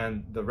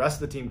 And the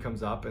rest of the team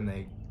comes up and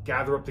they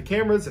gather up the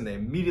cameras and they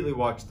immediately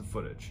watch the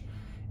footage.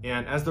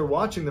 And as they're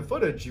watching the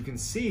footage, you can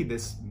see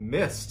this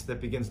mist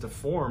that begins to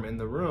form in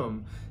the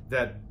room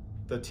that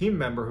the team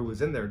member who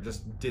was in there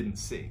just didn't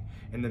see.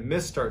 And the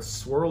mist starts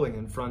swirling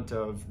in front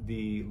of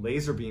the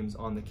laser beams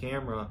on the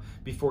camera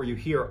before you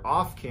hear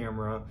off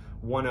camera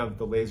one of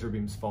the laser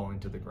beams falling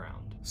to the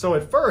ground. So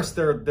at first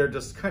they're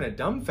just kind of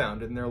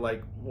dumbfounded and they're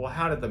like, well,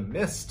 how did the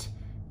mist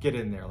get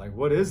in there? Like,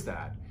 what is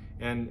that?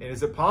 And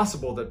is it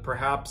possible that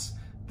perhaps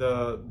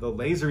the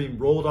laser beam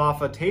rolled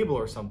off a table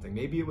or something?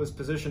 Maybe it was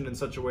positioned in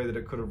such a way that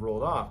it could have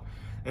rolled off.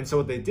 And so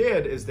what they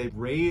did is they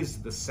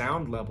raised the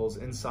sound levels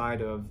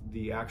inside of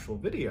the actual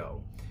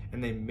video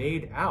and they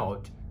made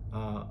out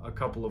a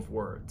couple of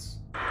words.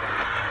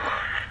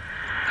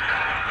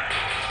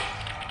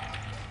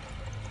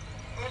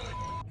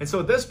 And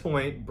so at this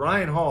point,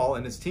 Brian Hall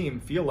and his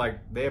team feel like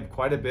they have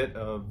quite a bit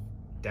of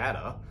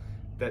data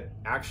that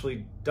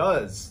actually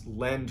does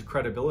lend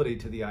credibility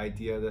to the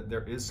idea that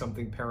there is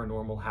something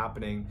paranormal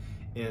happening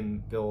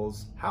in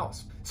Bill's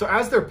house. So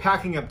as they're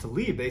packing up to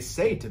leave, they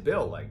say to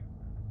Bill, like,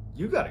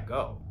 you gotta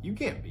go. You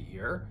can't be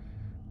here.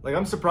 Like,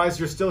 I'm surprised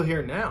you're still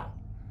here now.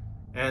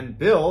 And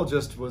Bill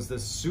just was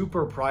this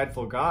super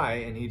prideful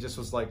guy, and he just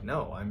was like,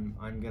 no,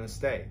 I'm gonna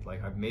stay.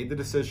 Like, I've made the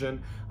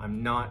decision,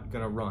 I'm not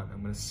gonna run.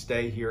 I'm gonna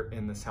stay here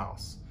in this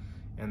house.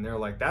 And they're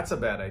like, that's a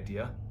bad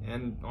idea.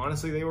 And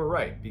honestly, they were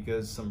right,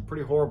 because some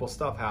pretty horrible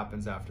stuff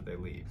happens after they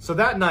leave. So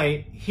that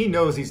night, he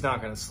knows he's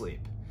not gonna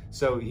sleep.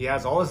 So he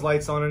has all his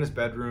lights on in his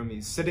bedroom,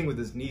 he's sitting with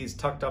his knees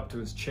tucked up to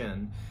his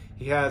chin.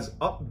 He has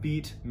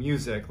upbeat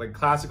music, like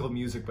classical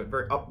music, but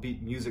very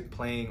upbeat music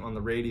playing on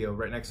the radio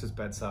right next to his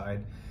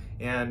bedside.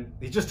 And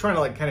he's just trying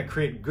to like kind of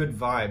create good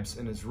vibes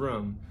in his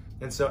room.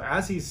 And so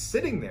as he's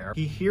sitting there,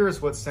 he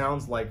hears what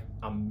sounds like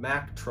a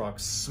Mack truck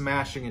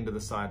smashing into the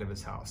side of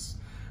his house.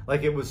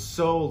 Like, it was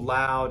so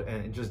loud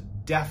and just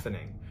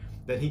deafening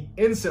that he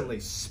instantly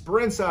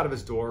sprints out of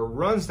his door,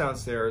 runs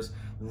downstairs,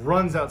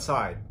 runs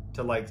outside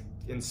to like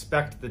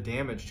inspect the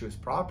damage to his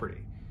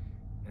property.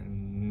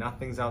 And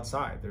nothing's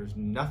outside. There's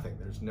nothing.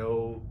 There's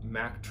no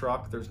Mack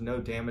truck. There's no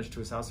damage to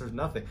his house. There's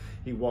nothing.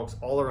 He walks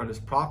all around his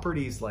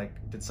property. He's like,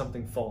 did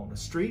something fall in the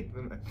street?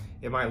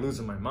 Am I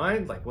losing my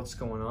mind? Like, what's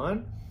going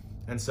on?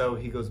 And so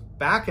he goes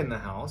back in the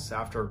house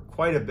after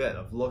quite a bit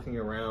of looking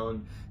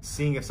around,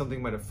 seeing if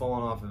something might have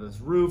fallen off of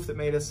his roof that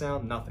made a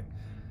sound. Nothing.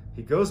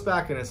 He goes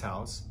back in his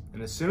house,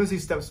 and as soon as he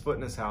steps foot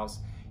in his house,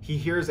 he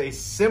hears a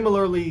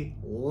similarly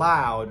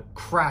loud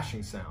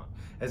crashing sound,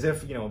 as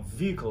if, you know, a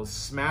vehicle is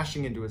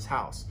smashing into his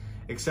house,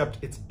 except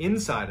it's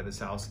inside of his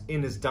house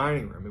in his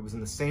dining room. It was in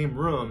the same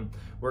room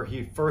where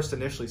he first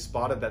initially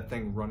spotted that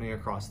thing running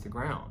across the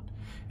ground.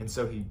 And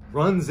so he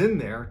runs in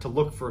there to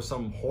look for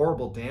some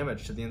horrible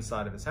damage to the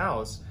inside of his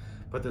house,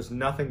 but there's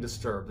nothing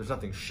disturbed. There's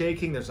nothing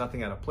shaking. There's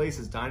nothing out of place.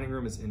 His dining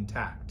room is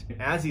intact.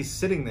 And as he's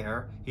sitting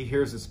there, he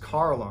hears his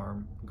car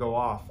alarm go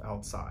off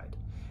outside.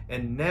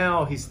 And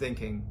now he's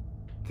thinking,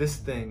 this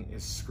thing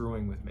is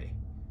screwing with me.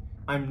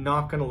 I'm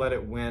not gonna let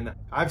it win.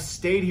 I've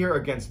stayed here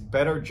against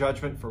better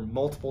judgment for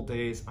multiple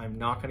days. I'm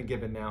not gonna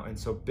give in now. And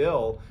so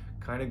Bill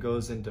kind of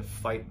goes into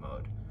fight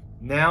mode.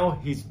 Now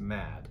he's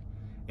mad.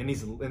 And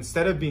he's,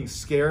 instead of being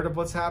scared of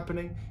what's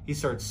happening, he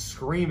starts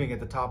screaming at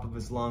the top of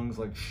his lungs,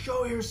 like,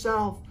 show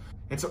yourself.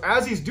 And so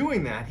as he's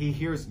doing that, he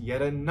hears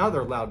yet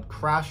another loud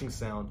crashing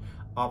sound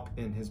up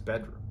in his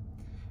bedroom.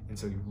 And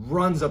so he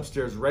runs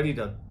upstairs ready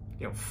to,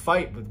 you know,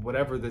 fight with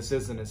whatever this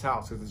is in his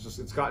house, because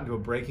it's gotten to a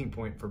breaking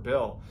point for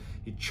Bill.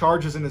 He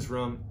charges in his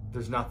room,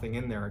 there's nothing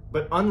in there.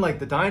 But unlike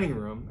the dining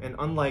room, and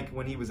unlike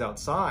when he was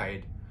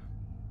outside,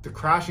 the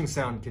crashing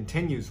sound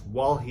continues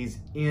while he's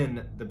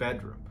in the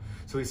bedroom.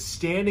 So he's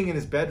standing in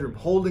his bedroom,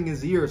 holding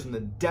his ears from the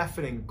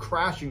deafening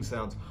crashing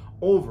sounds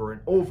over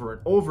and over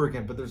and over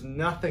again, but there's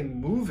nothing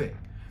moving.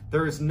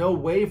 There is no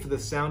way for the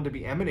sound to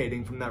be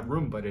emanating from that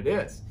room, but it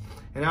is.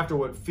 And after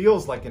what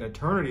feels like an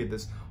eternity of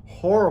this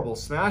horrible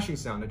smashing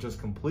sound, it just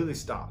completely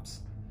stops,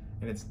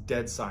 and it's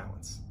dead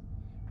silence.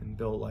 And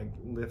Bill like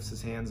lifts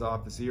his hands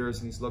off his ears,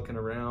 and he's looking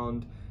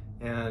around,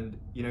 and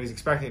you know, he's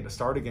expecting it to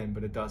start again,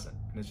 but it doesn't.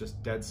 And it's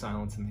just dead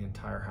silence in the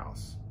entire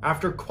house.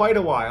 After quite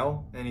a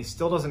while, and he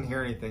still doesn't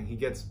hear anything, he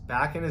gets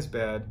back in his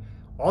bed.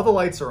 All the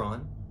lights are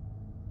on,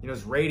 you know,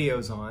 his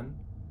radio's on,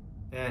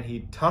 and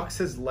he tucks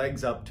his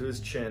legs up to his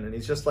chin, and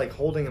he's just like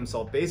holding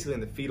himself basically in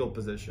the fetal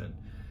position.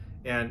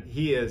 And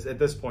he is, at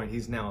this point,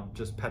 he's now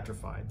just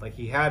petrified. Like,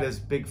 he had his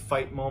big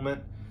fight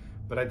moment,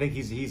 but I think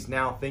he's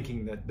now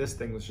thinking that this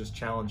thing was just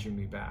challenging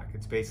me back.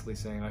 It's basically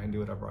saying, I can do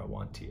whatever I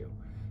want to you,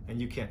 and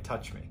you can't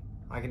touch me.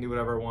 I can do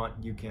whatever I want,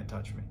 you can't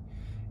touch me.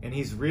 And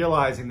he's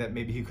realizing that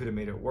maybe he could have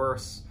made it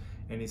worse,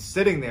 and he's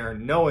sitting there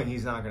knowing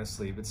he's not gonna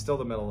sleep. It's still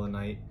the middle of the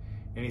night,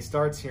 and he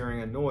starts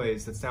hearing a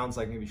noise that sounds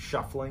like maybe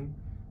shuffling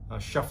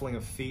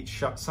of feet,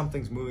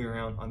 something's moving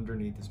around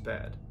underneath his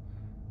bed.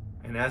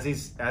 And as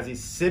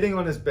he's sitting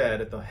on his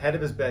bed, at the head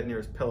of his bed near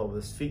his pillow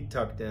with his feet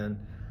tucked in,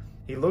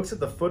 he looks at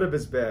the foot of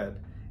his bed,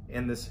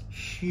 and this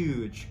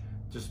huge,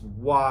 just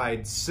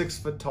wide, 6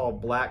 foot tall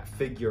black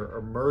figure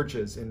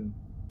emerges in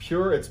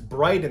pure, it's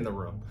bright in the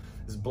room.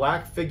 This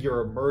black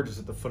figure emerges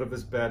at the foot of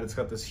his bed. It's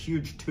got this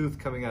huge tooth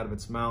coming out of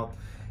its mouth,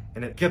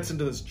 and it gets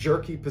into this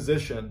jerky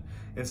position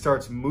and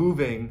starts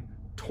moving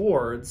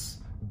towards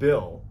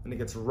Bill. And it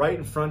gets right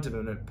in front of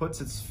him, and it puts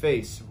its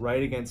face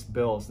right against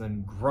Bill's, and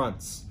then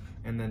grunts,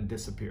 and then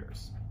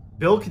disappears.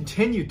 Bill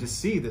continued to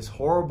see this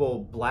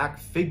horrible black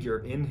figure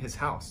in his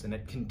house, and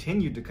it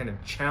continued to kind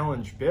of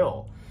challenge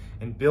Bill,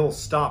 and Bill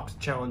stopped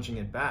challenging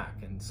it back.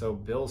 And so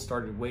Bill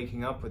started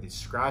waking up with these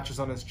scratches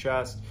on his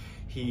chest.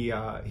 He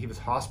was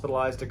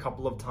hospitalized a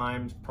couple of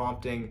times,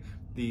 prompting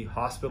the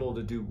hospital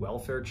to do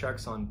welfare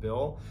checks on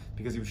Bill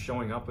because he was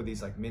showing up with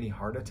these like mini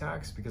heart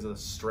attacks because of the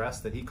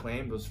stress that he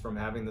claimed was from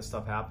having this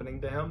stuff happening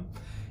to him.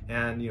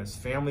 And you know, his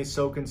family's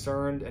so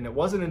concerned. And it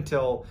wasn't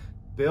until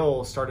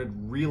Bill started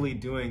really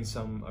doing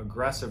some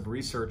aggressive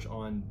research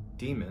on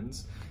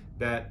demons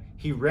that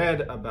he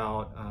read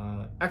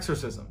about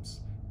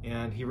exorcisms.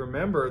 And he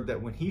remembered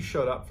that when he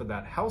showed up for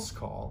that house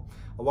call,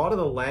 a lot of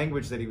the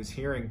language that he was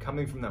hearing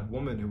coming from that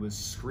woman who was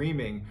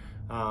screaming,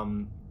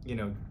 you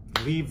know,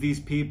 leave these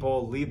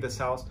people, leave this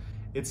house,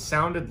 it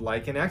sounded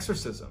like an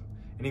exorcism.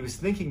 And he was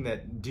thinking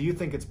that, do you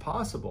think it's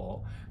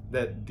possible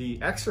that the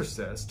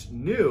exorcist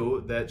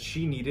knew that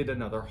she needed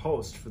another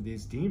host for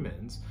these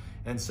demons.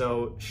 And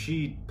so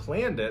she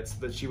planned it so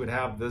that she would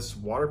have this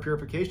water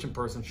purification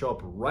person show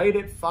up right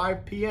at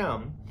 5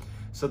 p.m.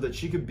 so that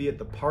she could be at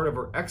the part of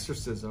her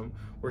exorcism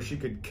where she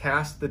could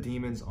cast the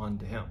demons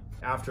onto him.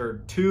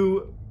 After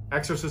 2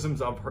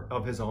 exorcisms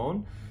of his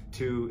own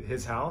to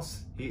his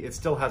house, it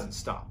still hasn't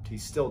stopped. He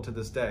still, to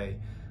this day,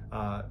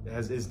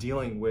 is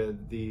dealing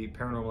with the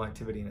paranormal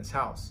activity in his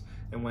house.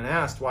 And when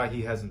asked why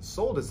he hasn't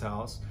sold his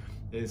house,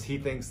 is he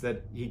thinks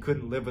that he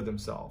couldn't live with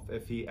himself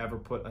if he ever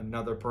put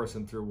another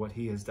person through what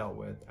he has dealt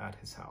with at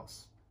his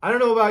house. I don't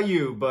know about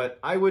you, but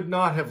I would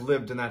not have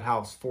lived in that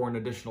house for an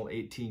additional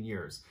 18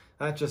 years.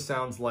 That just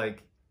sounds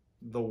like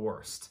the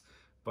worst.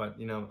 But,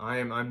 you know,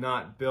 I'm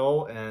not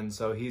Bill, and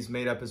so he's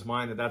made up his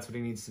mind that that's what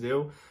he needs to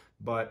do.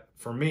 But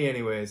for me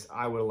anyways,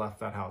 I would have left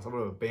that house. I would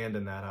have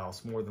abandoned that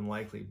house more than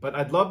likely. But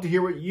I'd love to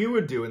hear what you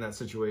would do in that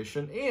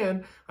situation,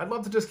 and I'd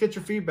love to just get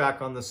your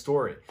feedback on this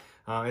story.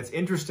 It's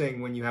interesting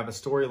when you have a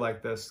story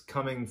like this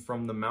coming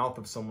from the mouth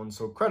of someone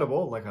so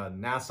credible, like a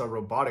NASA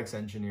robotics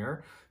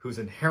engineer who's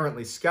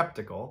inherently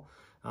skeptical,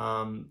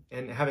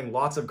 and having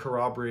lots of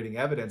corroborating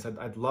evidence.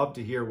 I'd love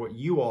to hear what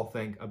you all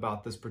think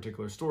about this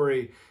particular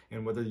story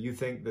and whether you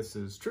think this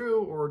is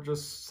true or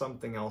just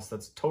something else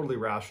that's totally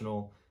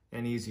rational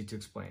and easy to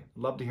explain.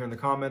 Love to hear in the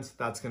comments.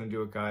 That's going to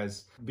do it,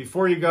 guys.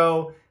 Before you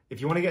go, if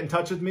you want to get in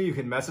touch with me, you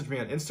can message me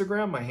on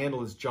Instagram. My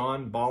handle is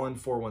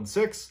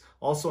JohnBallen416.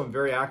 Also, I'm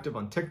very active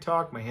on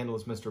TikTok. My handle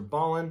is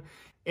MrBallen.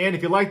 And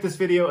if you like this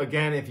video,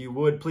 again, if you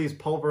would, please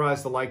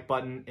pulverize the like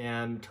button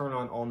and turn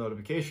on all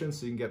notifications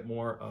so you can get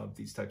more of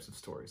these types of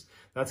stories.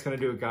 That's going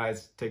to do it,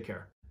 guys. Take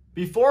care.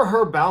 Before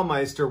Herb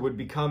Baumeister would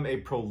become a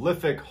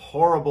prolific,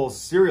 horrible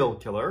serial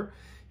killer,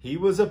 he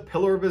was a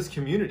pillar of his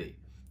community.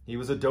 He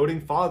was a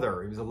doting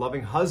father. He was a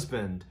loving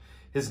husband.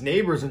 His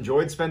neighbors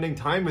enjoyed spending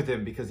time with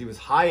him because he was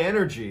high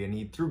energy and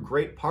he threw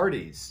great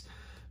parties.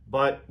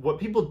 But what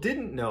people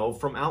didn't know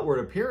from outward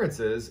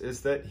appearances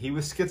is that he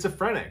was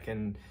schizophrenic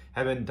and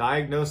had been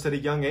diagnosed at a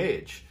young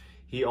age.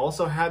 He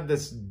also had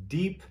this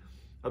deep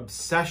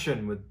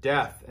obsession with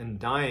death and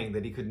dying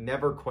that he could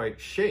never quite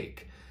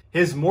shake.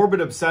 His morbid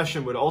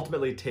obsession would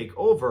ultimately take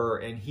over,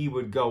 and he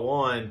would go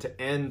on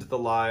to end the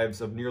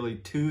lives of nearly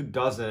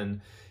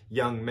 24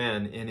 young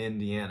men in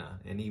Indiana,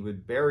 and he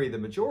would bury the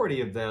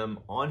majority of them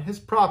on his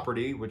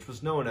property, which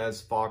was known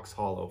as Fox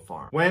Hollow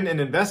Farm. When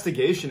an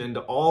investigation into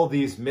all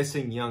these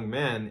missing young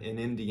men in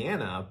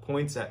Indiana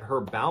points at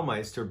Herb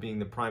Baumeister being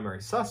the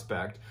primary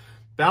suspect,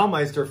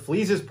 Baumeister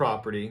flees his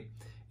property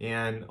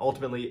and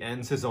ultimately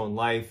ends his own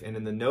life. And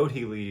in the note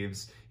he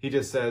leaves, he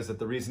just says that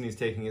the reason he's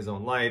taking his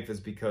own life is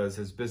because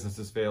his business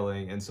is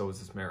failing and so is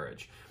his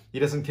marriage. He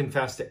doesn't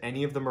confess to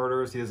any of the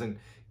murders. He doesn't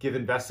give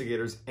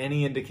investigators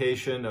any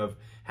indication of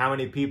how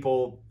many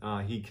people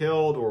he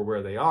killed or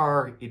where they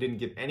are. He didn't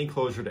give any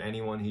closure to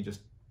anyone. He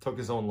just took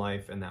his own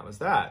life, and that was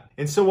that.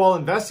 And so while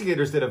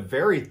investigators did a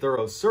very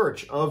thorough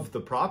search of the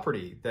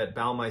property that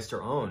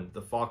Baumeister owned,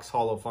 the Fox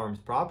Hollow Farms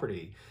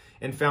property,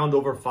 and found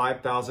over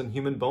 5,000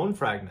 human bone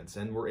fragments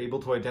and were able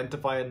to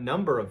identify a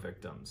number of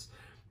victims,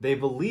 they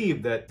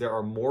believe that there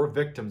are more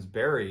victims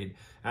buried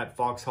at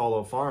Fox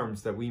Hollow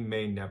Farms that we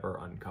may never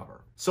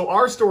uncover. So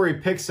our story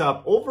picks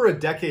up over a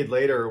decade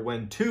later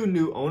when 2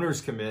 new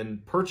owners come in,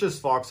 purchase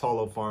Fox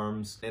Hollow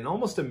Farms, and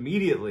almost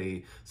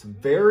immediately some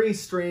very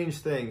strange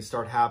things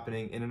start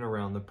happening in and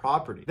around the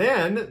property.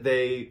 Then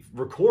they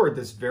record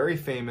this very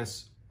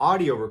famous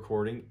audio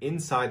recording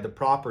inside the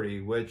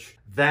property, which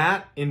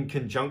that in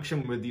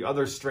conjunction with the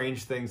other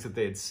strange things that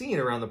they had seen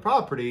around the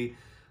property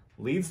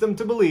leads them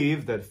to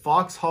believe that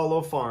Fox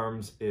Hollow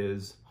Farms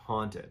is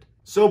haunted.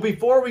 So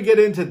before we get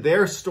into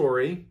their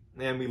story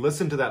and we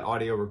listen to that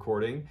audio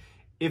recording,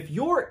 if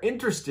you're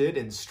interested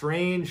in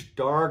strange,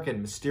 dark,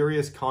 and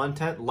mysterious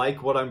content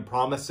like what I'm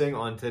promising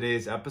on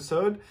today's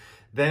episode,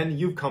 then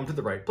you've come to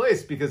the right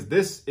place, because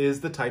this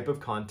is the type of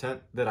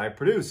content that I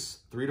produce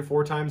 3 to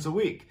 4 times a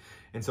week.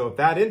 And so if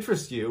that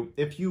interests you,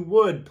 if you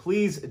would,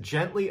 please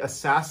gently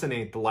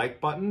assassinate the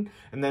like button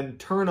and then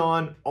turn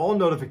on all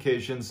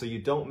notifications so you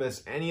don't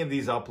miss any of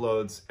these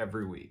uploads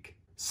every week.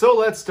 So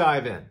let's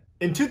dive in.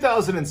 In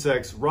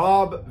 2006,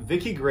 Rob,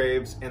 Vicky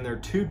Graves, and their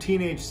 2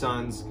 teenage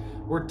sons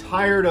were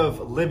tired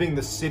of living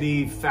the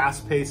city,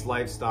 fast-paced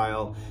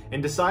lifestyle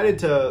and decided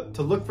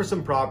to look for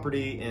some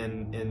property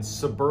in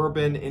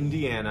suburban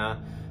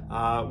Indiana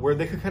where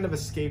they could kind of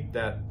escape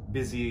that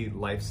busy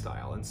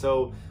lifestyle. And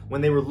so when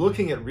they were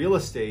looking at real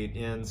estate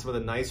in some of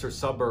the nicer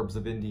suburbs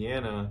of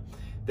Indiana,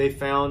 they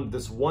found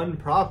this one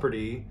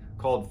property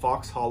called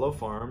Fox Hollow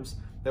Farms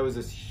that was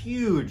this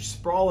huge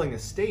sprawling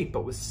estate,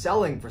 but was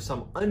selling for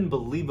some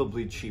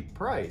unbelievably cheap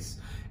price.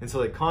 And so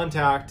they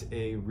contact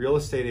a real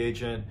estate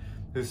agent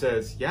who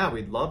says, yeah,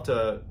 we'd love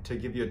to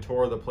give you a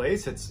tour of the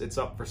place. It's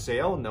up for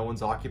sale. No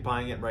one's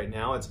occupying it right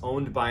now. It's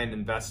owned by an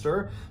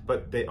investor,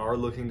 but they are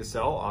looking to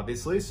sell,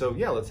 obviously. So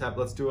yeah,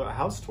 let's do a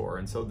house tour.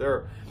 And so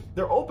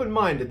they're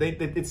open-minded.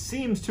 It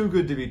seems too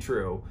good to be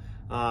true,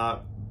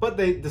 but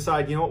they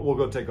decide, you know what, we'll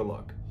go take a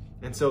look.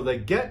 And so they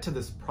get to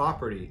this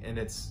property, and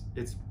it's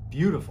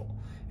beautiful.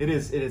 It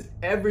is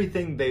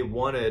everything they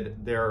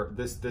wanted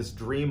this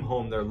dream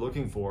home they're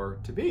looking for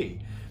to be.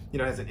 You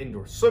know, it has an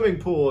indoor swimming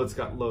pool, it's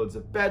got loads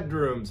of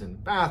bedrooms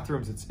and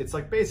bathrooms, it's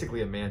like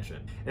basically a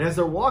mansion. And as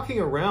they're walking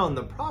around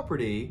the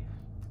property,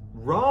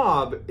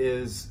 Rob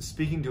is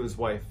speaking to his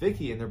wife,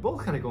 Vicky, and they're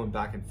both kind of going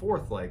back and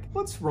forth like,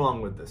 what's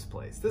wrong with this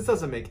place? This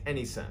doesn't make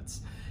any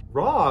sense.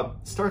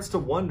 Rob starts to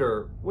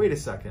wonder, wait a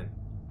second,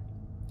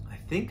 I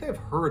think I've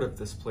heard of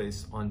this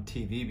place on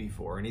TV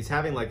before. And he's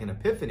having like an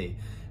epiphany.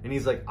 And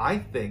he's like, I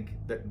think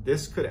that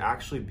this could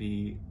actually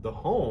be the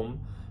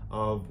home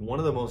of one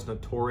of the most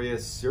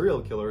notorious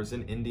serial killers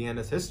in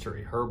Indiana's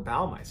history, Herb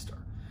Baumeister.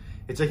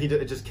 It's like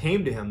it just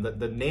came to him that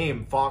the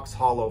name Fox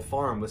Hollow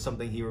Farm was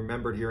something he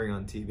remembered hearing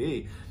on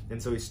TV.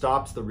 And so he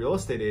stops the real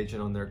estate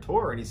agent on their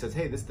tour and he says,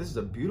 hey, this is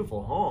a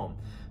beautiful home,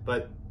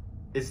 but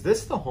is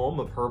this the home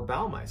of Herb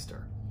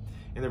Baumeister?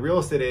 And the real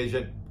estate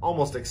agent,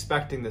 almost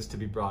expecting this to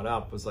be brought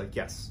up, was like,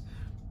 yes,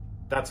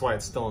 that's why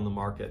it's still on the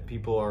market.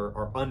 People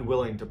are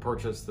unwilling to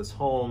purchase this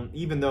home,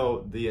 even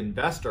though the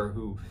investor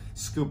who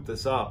scooped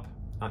this up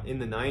in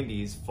the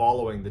 90s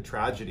following the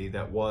tragedy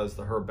that was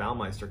the Herb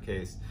Baumeister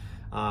case,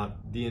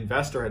 the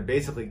investor had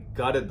basically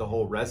gutted the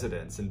whole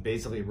residence and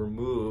basically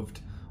removed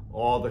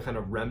all the kind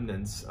of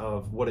remnants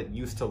of what it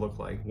used to look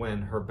like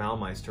when Herb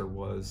Baumeister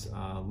was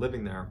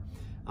living there.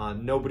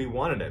 Nobody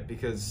wanted it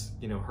because,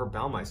 you know, Herb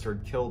Baumeister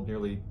had killed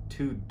nearly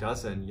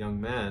 24 young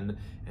men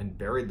and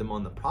buried them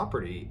on the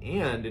property,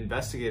 and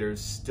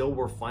investigators still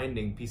were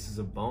finding pieces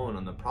of bone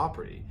on the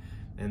property,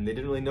 and they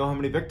didn't really know how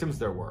many victims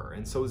there were.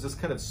 And so it was this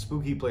kind of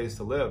spooky place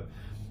to live.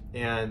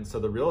 And so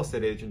the real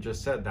estate agent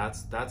just said,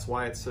 that's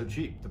why it's so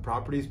cheap. The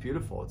property's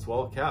beautiful, it's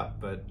well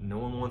kept, but no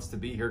one wants to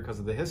be here because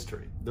of the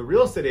history. The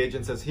real estate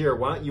agent says, here,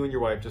 why don't you and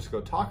your wife just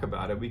go talk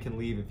about it? We can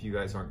leave if you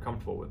guys aren't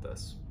comfortable with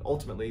this.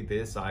 Ultimately, they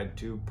decide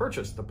to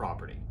purchase the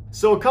property.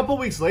 So a couple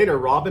weeks later,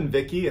 Rob and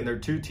Vicky and their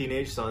 2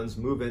 teenage sons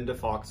move into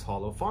Fox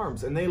Hollow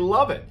Farms, and they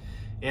love it.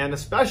 And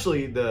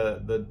especially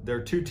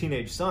their 2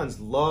 teenage sons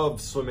love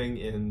swimming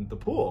in the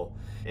pool.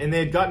 And they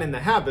had gotten in the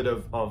habit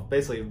of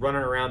basically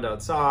running around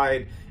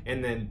outside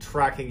and then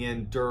tracking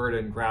in dirt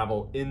and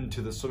gravel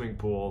into the swimming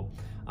pool.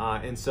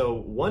 And so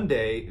one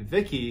day,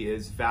 Vicky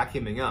is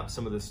vacuuming up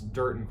some of this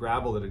dirt and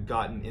gravel that had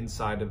gotten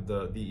inside of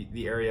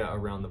the area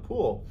around the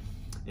pool.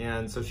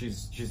 And so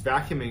she's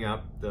vacuuming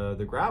up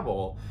the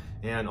gravel,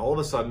 and all of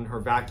a sudden her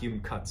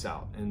vacuum cuts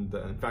out. And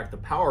in fact, the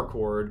power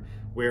cord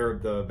where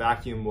the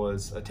vacuum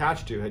was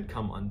attached to had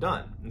come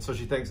undone. And so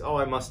she thinks, oh,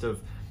 I must have,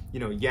 you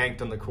know,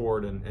 yanked on the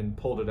cord and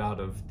pulled it out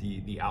of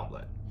the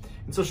outlet.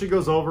 And so she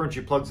goes over and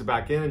she plugs it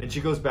back in, and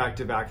she goes back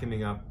to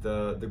vacuuming up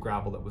the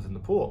gravel that was in the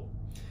pool.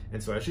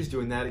 And so as she's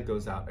doing that, it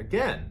goes out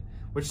again,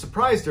 which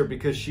surprised her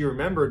because she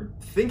remembered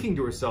thinking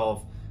to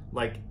herself,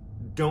 like,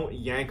 don't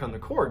yank on the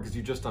cord because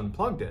you just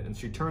unplugged it. And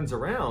she turns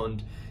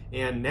around,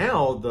 and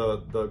now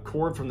the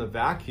cord from the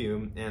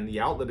vacuum and the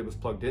outlet it was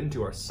plugged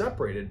into are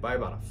separated by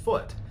about a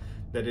foot.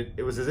 That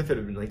it was as if it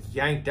had been like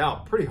yanked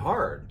out pretty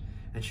hard.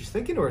 And she's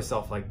thinking to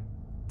herself, like,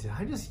 did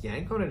I just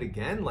yank on it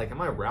again? Like,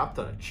 am I wrapped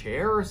on a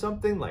chair or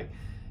something? Like,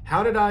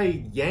 how did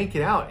I yank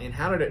it out, and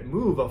how did it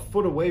move a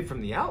foot away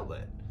from the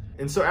outlet?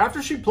 And so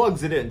after she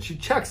plugs it in, she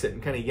checks it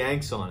and kind of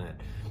yanks on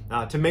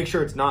it to make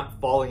sure it's not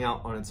falling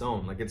out on its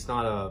own. Like, it's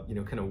not a, you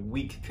know, kind of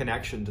weak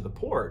connection to the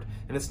port.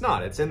 And it's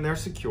not, it's in there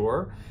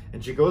secure.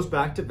 And she goes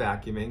back to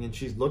vacuuming, and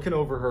she's looking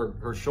over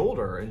her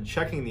shoulder and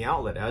checking the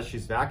outlet as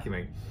she's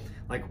vacuuming,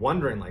 like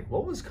wondering, like,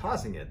 what was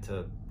causing it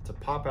to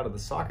pop out of the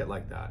socket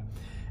like that?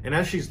 And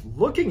as she's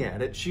looking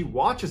at it, she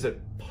watches it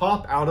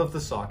pop out of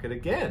the socket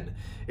again,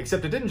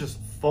 except it didn't just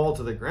fall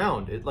to the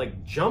ground. It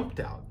like jumped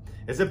out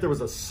as if there was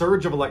a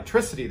surge of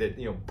electricity that,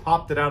 you know,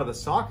 popped it out of the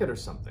socket or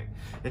something.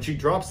 And she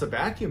drops the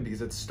vacuum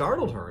because it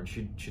startled her and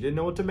she didn't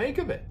know what to make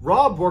of it.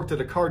 Rob worked at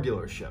a car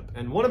dealership,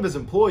 and one of his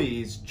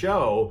employees,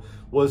 Joe,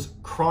 was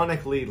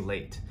chronically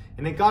late.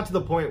 And it got to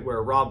the point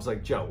where Rob's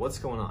like, Joe, what's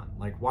going on?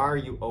 Like, why are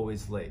you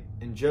always late?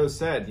 And Joe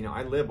said, you know,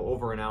 I live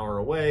over an hour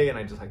away and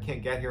I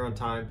can't get here on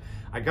time.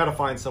 I got to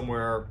find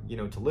somewhere, you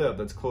know, to live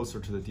that's closer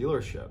to the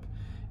dealership.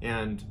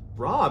 And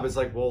Rob is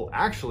like, well,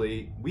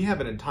 actually, we have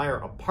an entire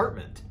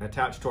apartment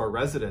attached to our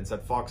residence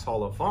at Fox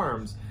Hollow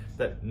Farms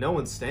that no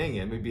one's staying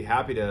in. We'd be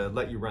happy to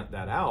let you rent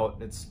that out.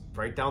 It's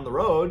right down the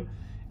road.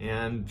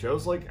 And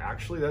Joe's like,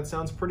 actually, that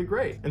sounds pretty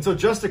great. And so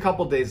just a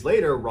couple days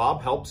later,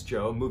 Rob helps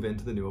Joe move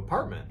into the new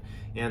apartment.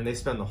 And they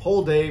spend the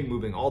whole day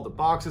moving all the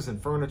boxes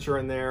and furniture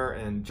in there.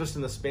 And just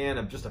in the span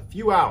of just a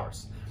few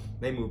hours,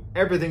 they move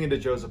everything into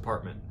Joe's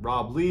apartment.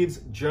 Rob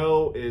leaves.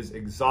 Joe is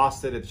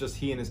exhausted. It's just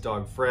he and his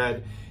dog,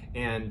 Fred.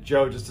 And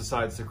Joe just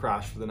decides to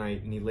crash for the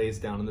night, and he lays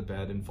down in the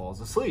bed and falls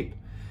asleep.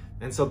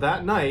 And so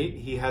that night,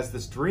 he has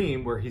this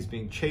dream where he's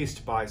being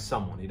chased by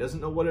someone. He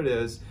doesn't know what it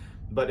is,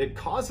 but it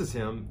causes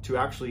him to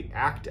actually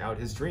act out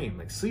his dream,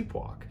 like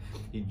sleepwalk.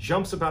 He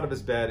jumps up out of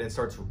his bed and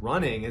starts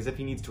running as if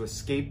he needs to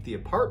escape the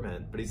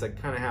apartment, but he's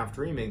like kind of half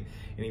dreaming,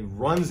 and he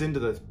runs into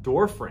the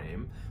door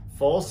frame,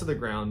 falls to the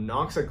ground,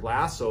 knocks a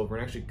glass over,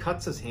 and actually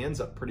cuts his hands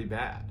up pretty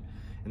bad.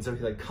 And so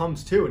he like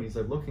comes to and he's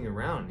like looking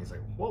around and he's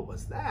like, what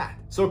was that?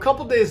 So a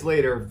couple days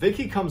later,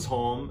 Vicky comes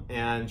home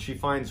and she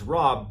finds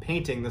Rob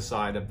painting the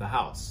side of the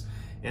house.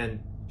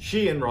 And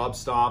she and Rob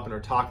stop and are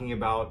talking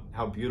about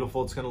how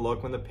beautiful it's gonna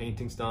look when the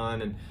painting's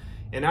done.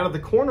 And out of the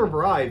corner of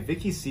her eye,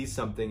 Vicky sees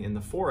something in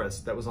the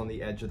forest that was on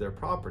the edge of their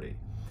property.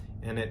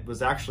 And it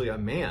was actually a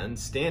man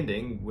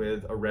standing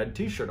with a red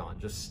t-shirt on,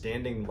 just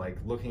standing like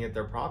looking at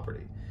their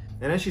property.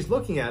 And as she's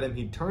looking at him,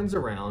 he turns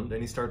around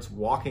and he starts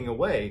walking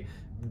away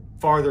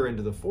farther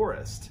into the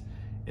forest.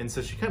 And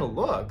so she kind of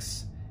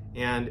looks,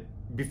 and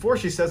before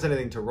she says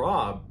anything to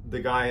Rob, the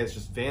guy has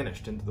just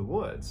vanished into the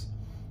woods.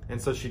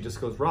 And so she just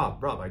goes,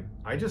 Rob,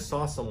 I just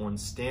saw someone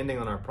standing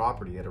on our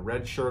property. He had a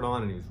red shirt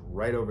on and he was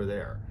right over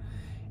there.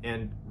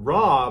 And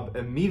Rob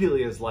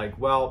immediately is like,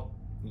 well,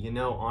 you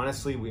know,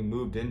 honestly, we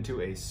moved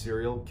into a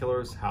serial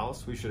killer's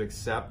house. We should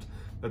accept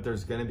that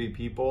there's going to be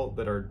people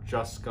that are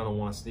just going to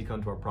want to sneak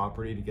onto our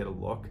property to get a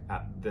look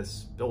at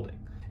this building.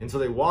 And so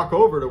they walk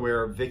over to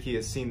where Vicky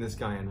has seen this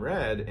guy in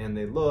red, and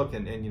they look,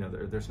 and you know,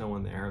 there's no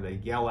one there. They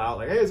yell out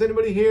like, hey, is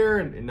anybody here?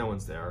 And no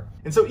one's there.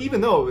 And so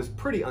even though it was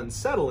pretty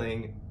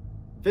unsettling,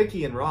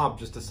 Vicky and Rob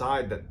just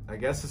decide that I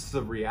guess this is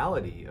a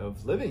reality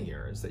of living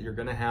here, is that you're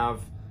going to have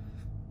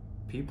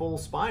people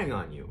spying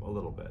on you a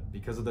little bit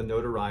because of the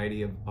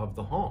notoriety of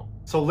the home.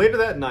 So later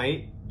that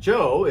night,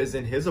 Joe is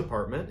in his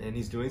apartment and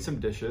he's doing some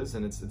dishes,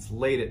 and it's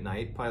late at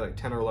night, probably like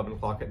 10 or 11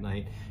 o'clock at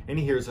night, and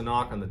he hears a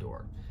knock on the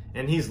door.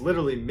 And he's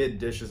literally mid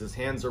dishes, his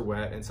hands are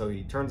wet, and so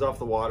he turns off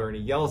the water and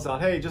he yells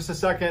out, hey, just a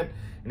second,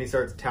 and he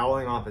starts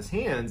toweling off his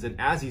hands, and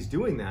as he's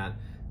doing that,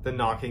 the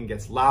knocking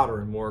gets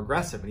louder and more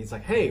aggressive, and he's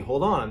like, hey,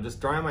 hold on, I'm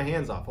just drying my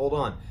hands off, hold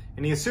on.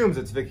 And he assumes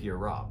it's Vicky or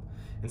Rob.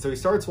 And so he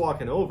starts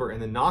walking over,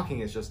 and the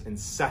knocking is just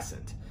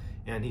incessant.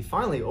 And he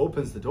finally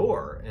opens the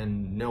door,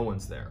 and no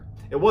one's there.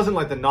 It wasn't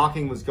like the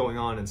knocking was going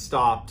on and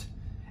stopped,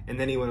 and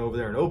then he went over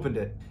there and opened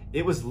it.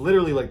 It was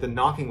literally like the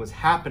knocking was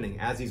happening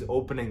as he's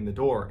opening the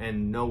door,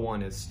 and no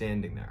one is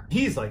standing there.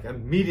 He's like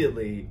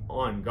immediately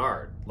on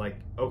guard. Like,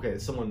 okay,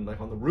 is someone like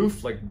on the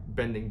roof, like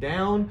bending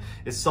down?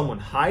 Is someone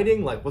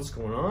hiding? Like, what's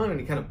going on? And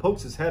he kind of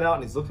pokes his head out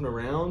and he's looking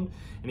around,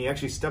 and he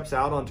actually steps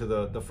out onto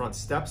the front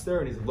steps there,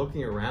 and he's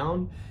looking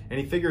around, and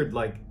he figured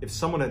like if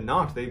someone had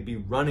knocked, they'd be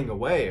running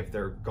away if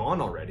they're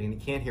gone already, and he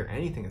can't hear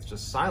anything. It's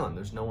just silent.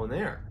 There's no one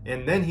there.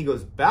 And then he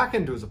goes back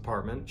into his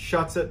apartment,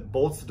 shuts it,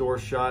 bolts the door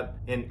shut,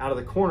 and out of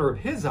the corner of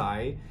his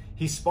eye,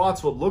 he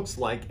spots what looks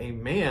like a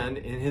man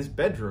in his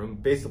bedroom,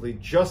 basically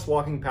just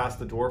walking past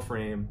the door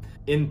frame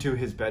into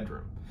his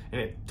bedroom. And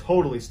it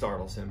totally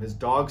startles him. His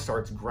dog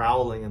starts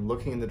growling and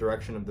looking in the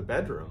direction of the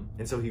bedroom.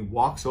 And so he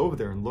walks over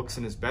there and looks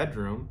in his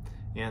bedroom,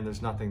 and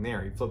there's nothing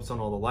there. He flips on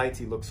all the lights,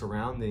 he looks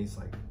around, and he's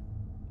like,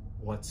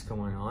 what's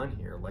going on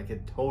here? Like,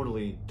 it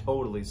totally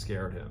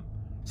scared him.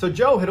 So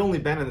Joe had only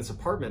been in this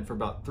apartment for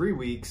about 3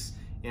 weeks,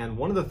 and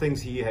one of the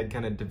things he had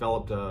kind of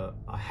developed a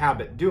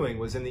habit doing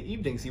was in the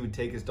evenings he would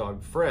take his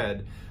dog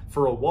Fred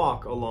for a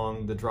walk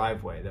along the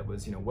driveway that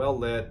was, you know, well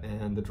lit,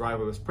 and the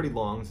driveway was pretty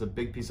long. It's a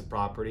big piece of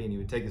property, and he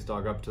would take his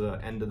dog up to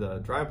the end of the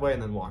driveway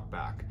and then walk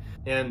back.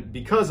 And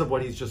because of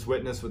what he's just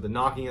witnessed with the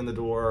knocking on the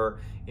door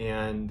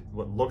and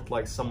what looked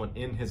like someone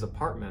in his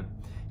apartment,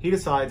 he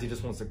decides he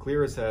just wants to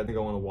clear his head and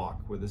go on a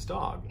walk with his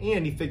dog.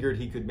 And he figured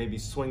he could maybe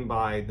swing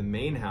by the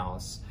main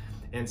house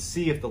and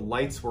see if the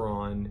lights were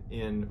on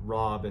in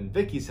Rob and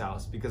Vicky's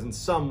house, because in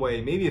some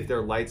way, maybe if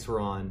their lights were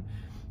on,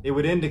 it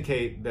would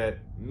indicate that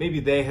maybe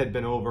they had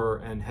been over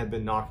and had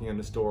been knocking on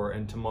his door,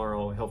 and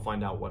tomorrow he'll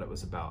find out what it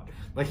was about.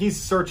 Like,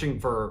 he's searching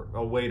for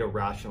a way to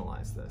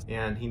rationalize this.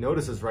 And he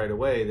notices right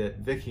away that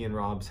Vicky and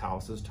Rob's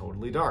house is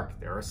totally dark.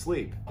 They're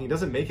asleep. He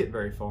doesn't make it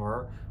very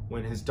far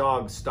when his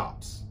dog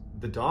stops.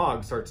 The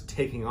dog starts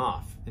taking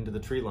off into the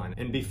tree line.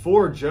 And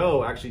before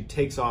Joe actually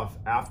takes off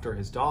after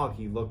his dog,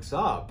 he looks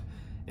up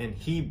and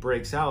he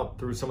breaks out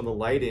through some of the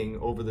lighting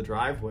over the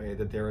driveway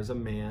that there is a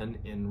man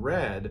in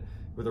red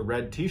with a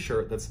red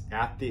t-shirt that's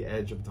at the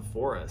edge of the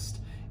forest.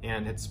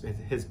 And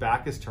his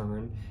back is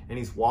turned and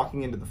he's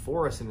walking into the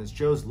forest, and as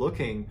Joe's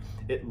looking,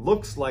 it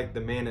looks like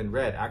the man in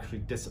red actually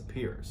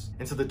disappears.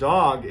 And so the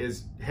dog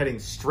is heading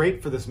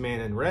straight for this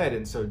man in red,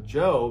 and so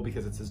Joe,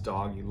 because it's his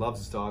dog, he loves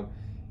his dog,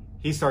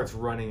 he starts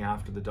running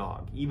after the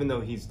dog, even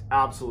though he's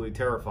absolutely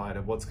terrified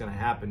of what's going to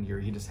happen here.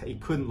 He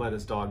couldn't let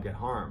his dog get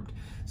harmed.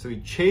 So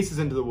he chases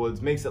into the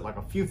woods, makes it like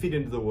a few feet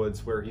into the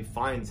woods, where he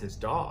finds his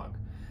dog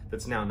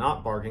that's now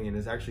not barking and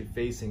is actually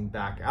facing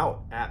back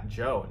out at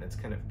Joe, and it's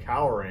kind of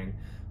cowering,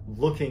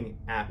 looking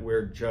at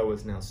where Joe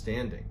is now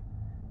standing.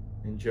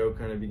 And Joe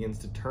kind of begins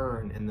to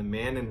turn, and the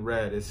man in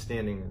red is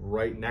standing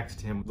right next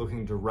to him,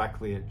 looking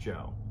directly at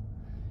Joe.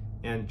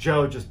 And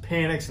Joe just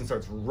panics and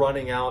starts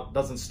running out,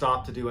 doesn't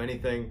stop to do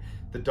anything.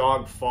 The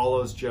dog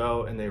follows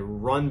Joe, and they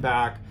run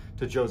back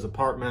to Joe's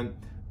apartment,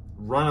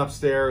 run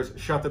upstairs,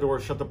 shut the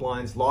doors, shut the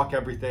blinds, lock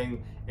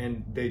everything,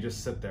 and they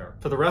just sit there.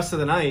 For the rest of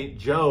the night,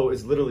 Joe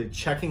is literally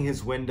checking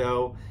his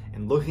window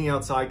and looking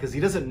outside, because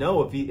he doesn't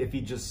know if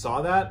he just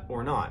saw that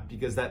or not,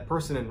 because that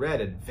person in red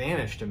had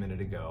vanished a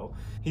minute ago.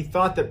 He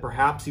thought that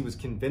perhaps he was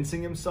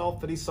convincing himself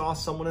that he saw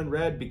someone in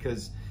red,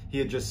 because he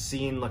had just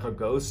seen like a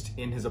ghost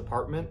in his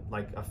apartment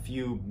like a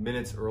few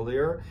minutes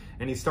earlier,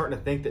 and he's starting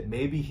to think that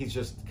maybe he's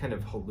just kind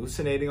of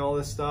hallucinating all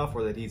this stuff,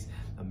 or that he's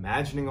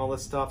imagining all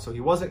this stuff. So he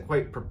wasn't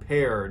quite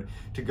prepared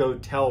to go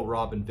tell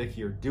Rob and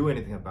Vicky or do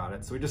anything about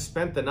it. So he just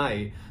spent the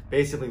night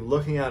basically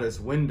looking out his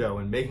window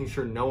and making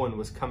sure no one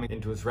was coming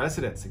into his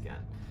residence again.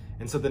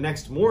 And so the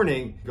next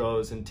morning, he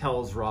goes and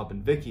tells Rob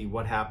and Vicky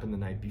what happened the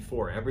night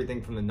before.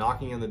 Everything from the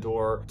knocking on the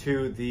door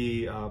to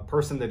the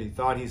person that he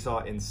thought he saw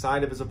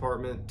inside of his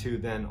apartment to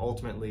then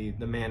ultimately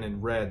the man in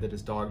red that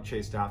his dog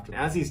chased after.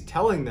 As he's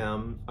telling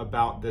them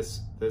about this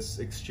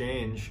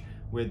exchange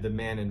with the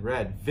man in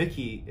red,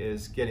 Vicky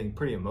is getting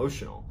pretty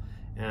emotional.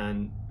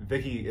 And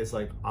Vicky is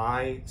like,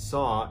 I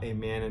saw a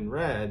man in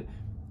red.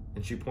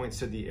 And she points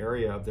to the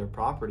area of their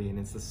property, and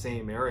it's the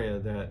same area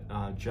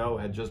that Joe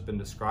had just been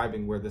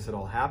describing where this had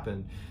all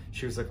happened.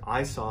 She was like,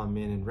 I saw a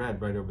man in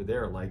red right over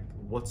there. Like,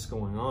 what's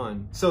going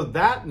on? So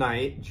that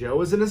night,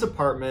 Joe is in his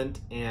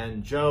apartment,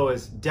 and Joe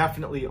is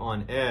definitely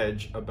on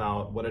edge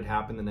about what had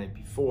happened the night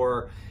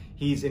before.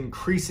 He's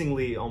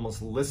increasingly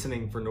almost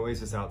listening for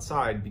noises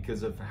outside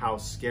because of how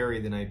scary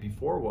the night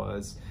before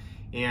was.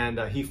 And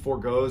he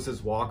forgoes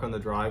his walk on the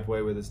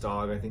driveway with his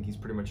dog. I think he's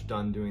pretty much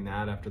done doing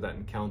that after that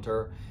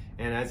encounter.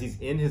 And as he's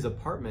in his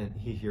apartment,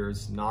 he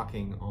hears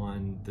knocking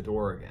on the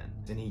door again.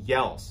 And he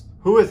yells,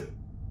 who is it?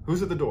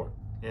 Who's at the door?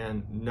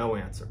 And no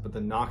answer, but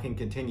the knocking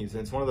continues.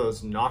 And it's one of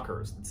those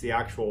knockers. It's the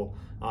actual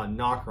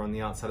knocker on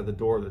the outside of the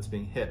door that's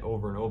being hit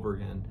over and over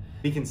again.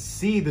 He can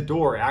see the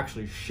door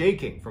actually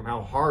shaking from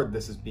how hard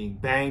this is being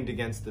banged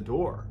against the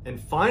door.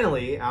 And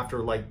finally, after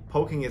like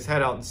poking his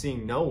head out and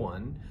seeing no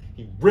one,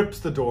 he rips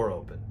the door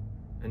open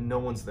and no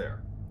one's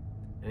there.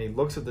 And he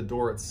looks at the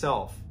door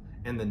itself,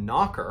 and the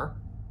knocker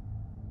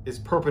is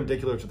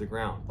perpendicular to the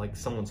ground, like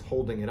someone's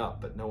holding it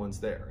up, but no one's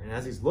there. And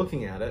as he's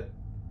looking at it,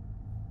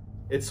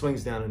 it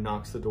swings down and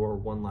knocks the door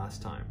one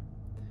last time.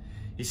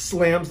 He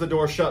slams the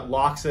door shut,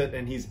 locks it,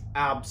 and he's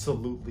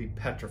absolutely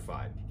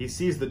petrified. He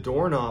sees the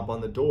doorknob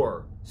on the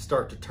door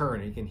start to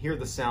turn. He can hear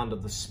the sound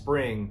of the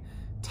spring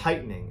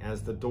tightening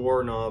as the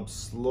doorknob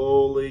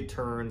slowly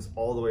turns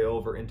all the way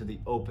over into the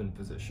open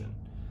position.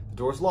 The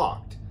door's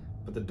locked,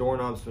 but the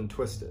doorknob's been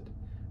twisted.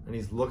 And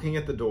he's looking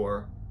at the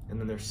door, and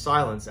then there's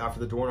silence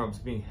after the doorknob's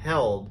being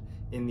held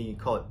in the,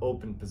 call it,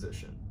 open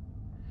position.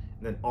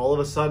 And then all of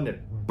a sudden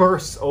it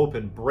bursts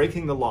open,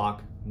 breaking the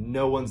lock.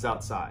 No one's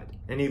outside.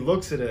 And he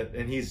looks at it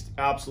and he's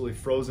absolutely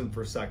frozen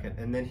for a second.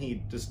 And then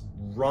he just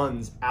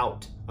runs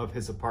out of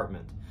his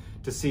apartment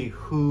to see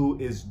who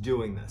is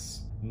doing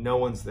this. No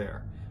one's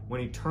there.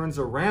 When he turns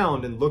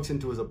around and looks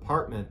into his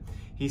apartment,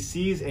 he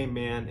sees a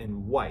man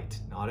in white,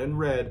 not in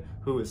red,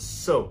 who is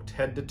soaked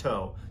head to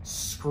toe,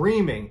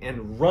 screaming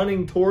and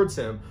running towards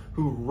him,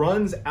 who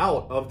runs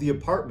out of the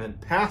apartment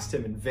past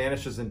him and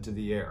vanishes into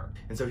the air.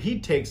 And so he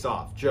takes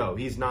off. Joe,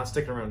 he's not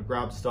sticking around,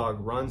 grabs his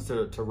dog, runs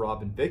to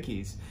Rob and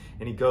Vicky's,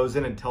 and he goes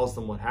in and tells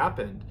them what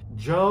happened.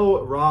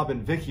 Joe, Rob,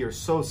 and Vicky are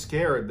so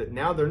scared that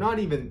now they're not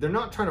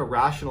trying to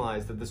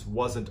rationalize that this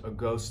wasn't a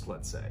ghost,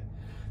 let's say.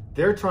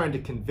 They're trying to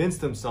convince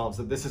themselves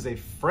that this is a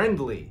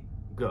friendly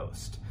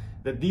ghost,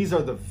 that these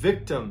are the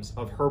victims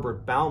of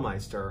Herbert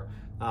Baumeister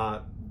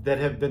that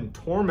have been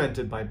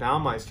tormented by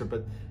Baumeister,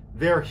 but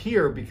they're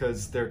here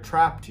because they're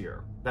trapped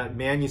here. That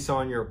man you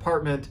saw in your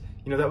apartment,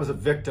 that was a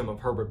victim of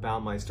Herbert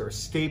Baumeister,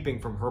 escaping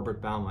from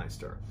Herbert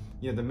Baumeister.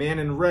 The man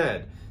in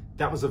red,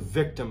 that was a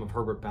victim of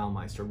Herbert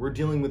Baumeister. We're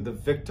dealing with the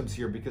victims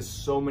here because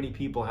so many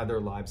people had their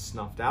lives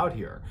snuffed out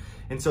here.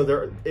 And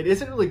so it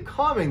isn't really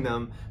calming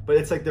them, but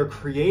it's like they're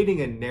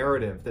creating a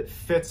narrative that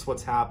fits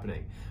what's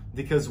happening.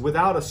 Because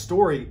without a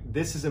story,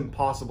 this is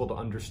impossible to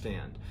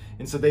understand.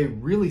 And so they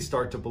really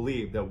start to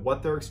believe that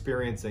what they're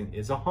experiencing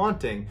is a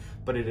haunting,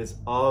 but it is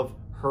of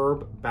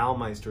Herb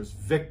Baumeister's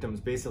victims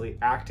basically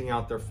acting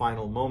out their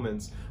final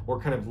moments,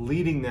 or kind of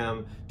leading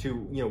them to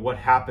what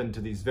happened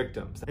to these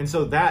victims. And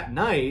so that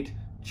night,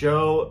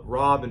 Joe,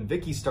 Rob, and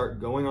Vicky start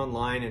going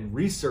online and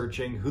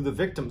researching who the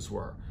victims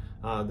were.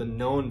 The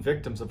known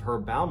victims of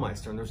Herb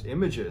Baumeister, and there's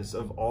images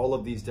of all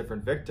of these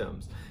different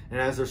victims. And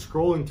as they're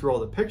scrolling through all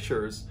the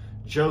pictures,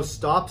 Joe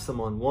stops them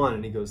on one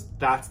and he goes,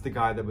 that's the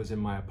guy that was in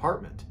my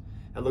apartment.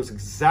 It looks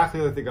exactly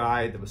like the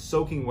guy that was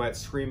soaking wet,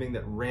 screaming,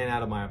 that ran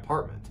out of my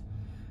apartment.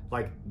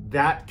 Like,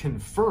 that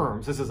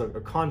confirms, this is a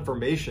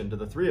confirmation to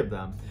the three of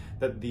them,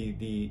 that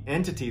the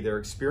entity they're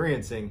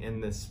experiencing in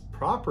this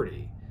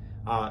property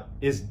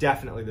is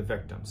definitely the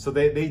victim. So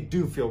they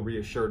do feel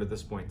reassured at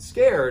this point,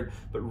 scared,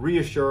 but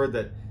reassured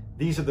that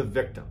these are the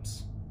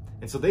victims.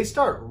 And so they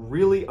start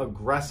really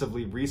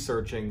aggressively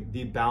researching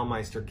the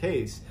Baumeister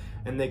case,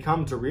 and they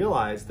come to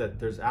realize that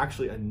there's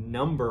actually a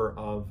number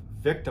of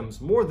victims,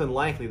 more than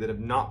likely, that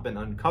have not been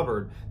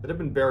uncovered, that have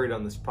been buried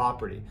on this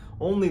property,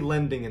 only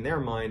lending in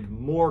their mind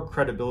more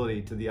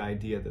credibility to the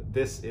idea that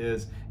this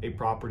is a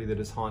property that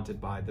is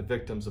haunted by the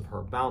victims of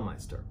Herb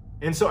Baumeister.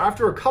 And so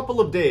after a couple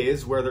of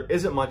days where there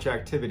isn't much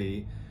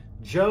activity,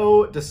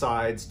 Joe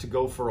decides to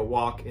go for a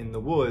walk in the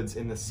woods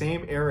in the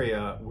same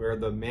area where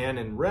the man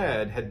in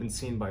red had been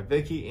seen by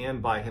Vicky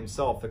and by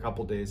himself a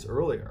couple days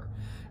earlier.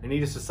 And he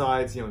just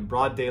decides, in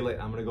broad daylight,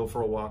 I'm going to go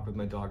for a walk with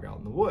my dog out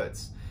in the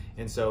woods.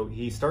 And so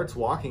he starts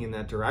walking in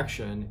that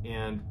direction,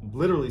 and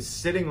literally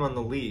sitting on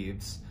the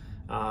leaves,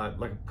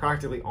 like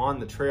practically on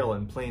the trail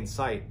in plain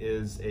sight,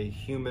 is a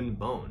human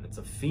bone. It's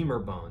a femur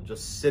bone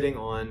just sitting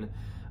on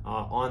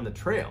the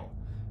trail.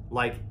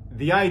 Like,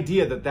 the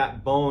idea that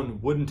that bone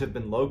wouldn't have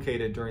been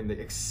located during the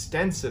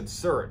extensive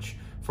search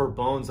for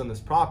bones on this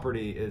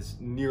property is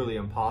nearly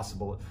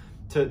impossible.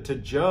 To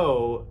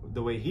Joe,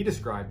 the way he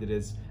described it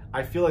is,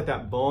 I feel like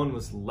that bone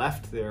was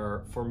left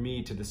there for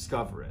me to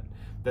discover it.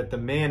 That the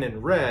man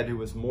in red, who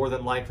was more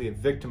than likely a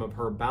victim of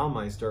Herb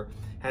Baumeister,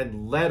 had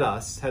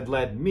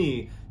led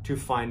me to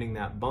finding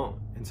that bone.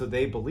 And so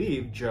they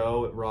believe,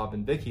 Joe, Rob,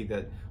 and Vicky,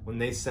 that when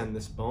they send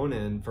this bone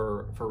in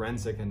for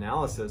forensic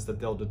analysis, that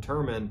they'll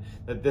determine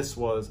that this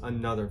was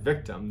another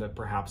victim that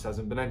perhaps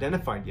hasn't been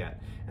identified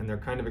yet. And they're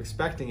kind of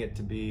expecting it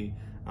to be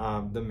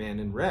the man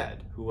in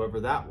red, whoever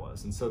that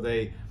was. And so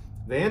they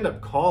end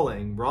up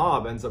calling,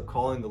 Rob ends up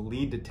calling the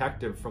lead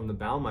detective from the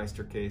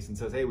Baumeister case and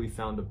says, hey, we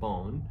found a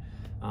bone.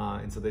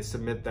 And so they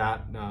submit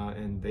that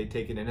and they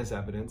take it in as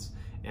evidence.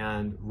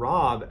 And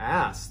Rob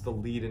asks the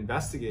lead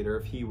investigator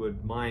if he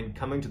would mind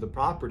coming to the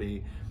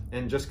property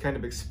and just kind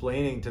of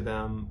explaining to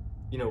them,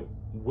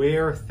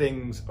 where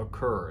things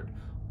occurred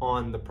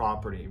on the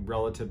property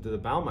relative to the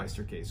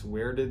Baumeister case.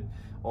 Where did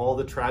all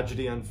the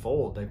tragedy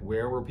unfold? Like,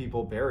 where were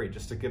people buried?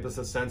 Just to give us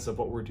a sense of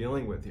what we're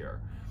dealing with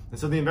here. And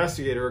so the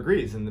investigator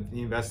agrees, and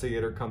the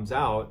investigator comes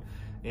out,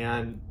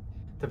 and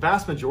the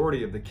vast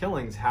majority of the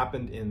killings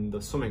happened in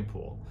the swimming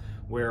pool,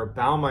 where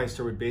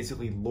Baumeister would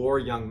basically lure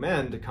young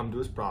men to come to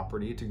his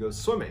property to go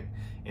swimming.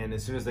 And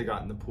as soon as they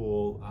got in the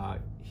pool,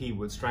 he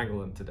would strangle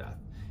them to death.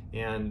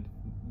 And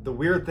the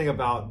weird thing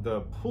about the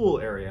pool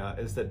area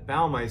is that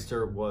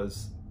Baumeister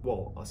was,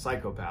 a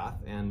psychopath,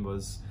 and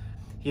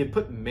he had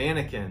put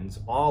mannequins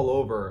all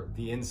over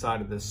the inside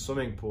of this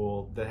swimming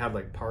pool that had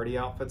like party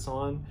outfits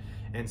on.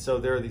 And so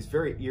there are these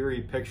very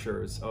eerie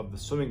pictures of the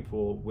swimming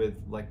pool with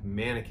like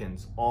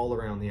mannequins all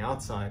around the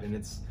outside, and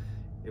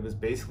it was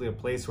basically a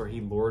place where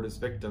he lured his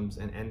victims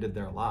and ended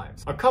their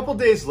lives. A couple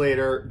days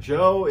later,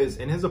 Joe is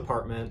in his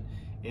apartment,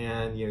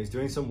 and he's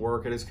doing some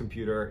work at his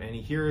computer, and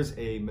he hears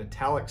a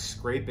metallic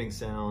scraping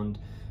sound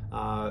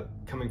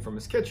coming from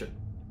his kitchen.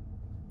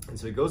 And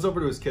so he goes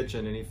over to his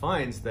kitchen, and he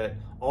finds that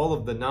all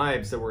of the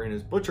knives that were in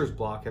his butcher's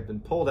block have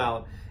been pulled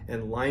out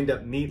and lined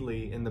up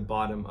neatly in the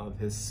bottom of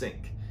his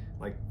sink,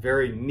 like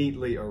very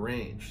neatly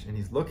arranged. And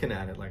he's looking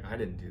at it like, I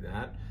didn't do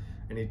that.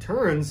 And he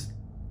turns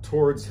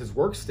towards his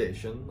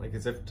workstation, like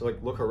as if to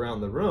look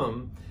around the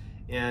room,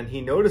 and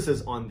he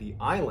notices on the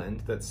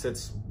island that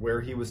sits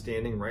where he was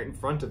standing right in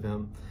front of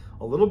him,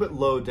 a little bit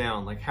low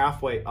down, like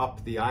halfway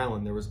up the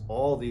island, there was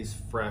all these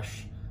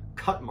fresh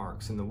cut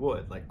marks in the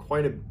wood, like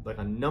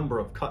a number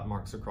of cut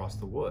marks across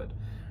the wood.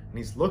 And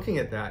he's looking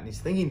at that and he's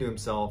thinking to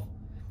himself,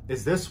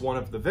 is this one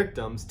of the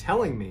victims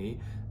telling me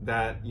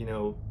that,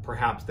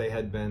 perhaps they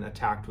had been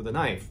attacked with a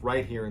knife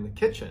right here in the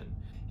kitchen?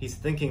 He's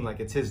thinking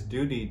like it's his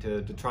duty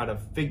to try to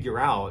figure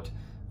out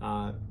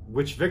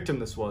which victim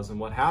this was and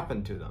what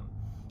happened to them.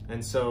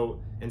 And so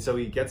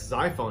he gets his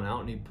iPhone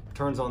out and he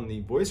turns on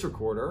the voice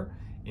recorder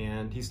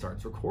and he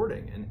starts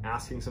recording and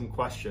asking some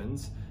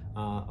questions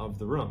of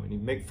the room.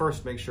 And he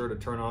first make sure to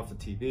turn off the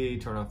TV,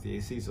 turn off the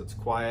AC so it's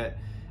quiet.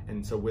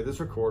 And so with his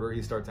recorder,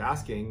 he starts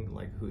asking,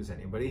 like, who's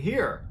anybody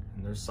here?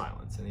 And there's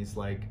silence. And he's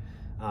like,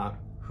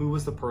 who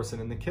was the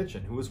person in the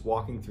kitchen? Who was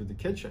walking through the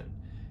kitchen?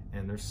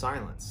 And there's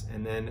silence.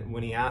 And then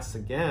when he asks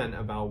again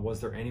about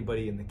was there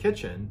anybody in the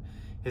kitchen,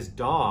 his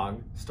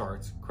dog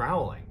starts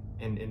growling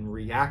and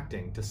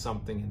reacting to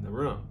something in the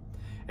room.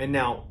 And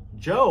now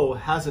Joe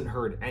hasn't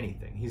heard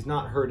anything. He's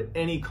not heard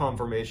any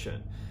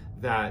confirmation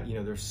that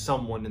there's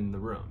someone in the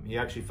room. He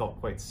actually felt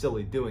quite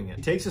silly doing it.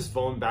 He takes his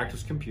phone back to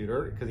his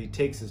computer because he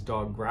takes his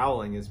dog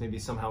growling as maybe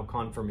somehow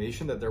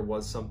confirmation that there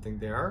was something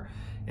there,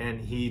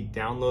 and he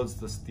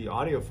downloads the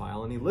audio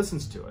file and he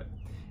listens to it.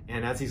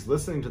 And as he's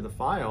listening to the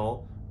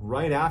file,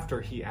 right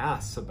after he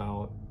asks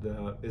about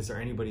is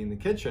there anybody in the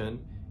kitchen,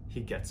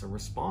 he gets a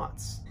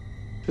response.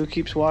 Who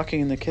keeps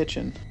walking in the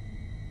kitchen?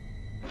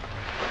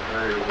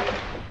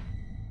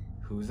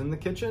 Who's in the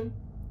kitchen?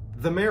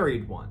 The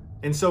married one.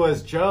 And so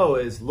as Joe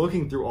is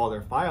looking through all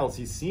their files,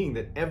 he's seeing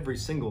that every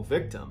single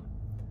victim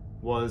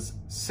was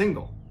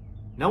single.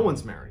 No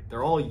one's married.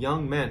 They're all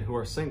young men who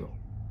are single.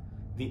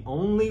 The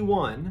only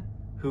one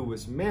who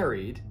was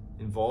married,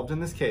 involved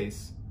in this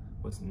case,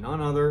 was none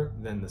other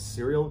than the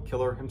serial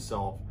killer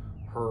himself,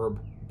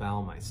 Herb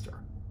Baumeister.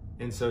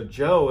 And so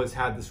Joe has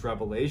had this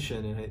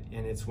revelation,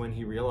 and it's when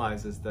he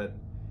realizes that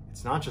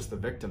it's not just the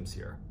victims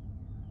here.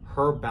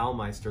 Herb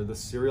Baumeister, the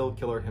serial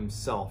killer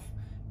himself,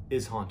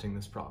 is haunting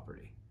this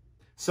property.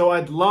 So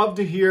I'd love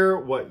to hear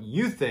what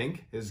you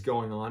think is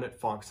going on at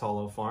Fox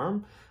Hollow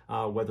Farm,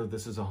 whether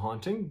this is a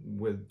haunting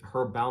with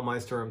Herb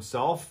Baumeister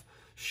himself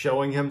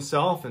showing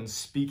himself and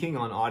speaking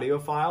on audio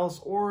files,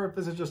 or if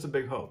this is just a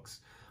big hoax.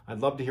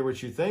 I'd love to hear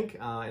what you think.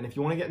 And if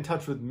you want to get in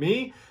touch with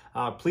me,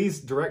 please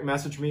direct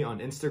message me on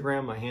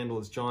Instagram. My handle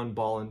is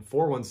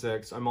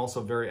JohnBallen416. I'm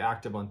also very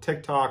active on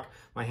TikTok.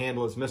 My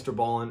handle is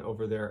MrBallen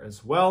over there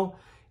as well.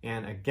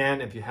 And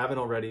again, if you haven't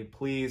already,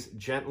 please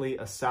gently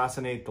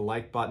assassinate the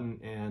like button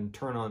and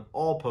turn on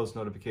all post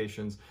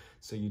notifications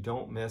so you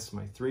don't miss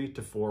my 3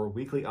 to 4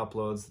 weekly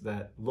uploads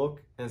that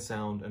look and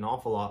sound an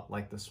awful lot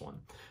like this one.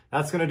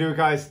 That's going to do it,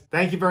 guys.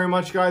 Thank you very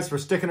much, guys, for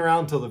sticking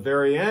around till the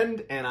very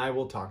end, and I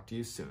will talk to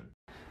you soon.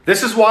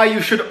 This is why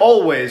you should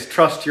always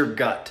trust your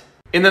gut.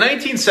 In the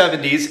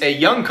 1970s, a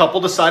young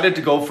couple decided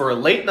to go for a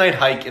late-night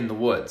hike in the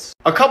woods.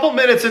 A couple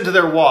minutes into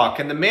their walk,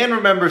 and the man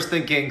remembers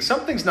thinking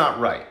something's not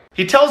right.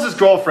 He tells his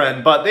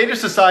girlfriend, but they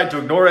just decide to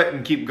ignore it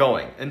and keep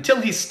going,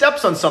 until he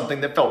steps on something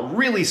that felt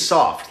really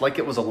soft, like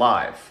it was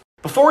alive.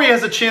 Before he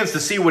has a chance to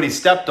see what he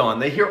stepped on,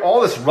 they hear all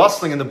this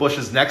rustling in the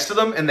bushes next to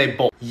them, and they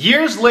bolt.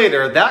 Years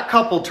later, that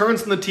couple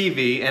turns on the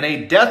TV, and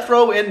a death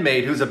row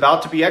inmate who's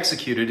about to be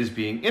executed is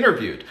being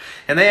interviewed.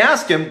 And they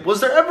ask him,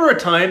 was there ever a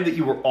time that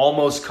you were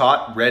almost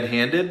caught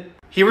red-handed?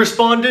 He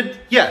responded,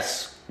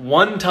 yes,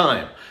 one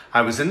time.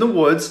 I was in the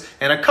woods,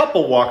 and a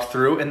couple walked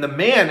through, and the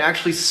man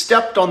actually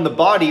stepped on the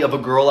body of a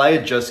girl I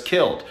had just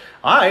killed.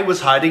 I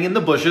was hiding in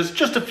the bushes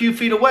just a few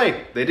feet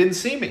away. They didn't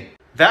see me.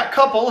 That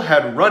couple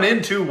had run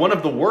into one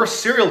of the worst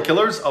serial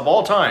killers of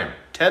all time,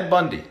 Ted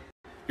Bundy.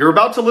 You're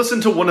about to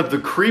listen to one of the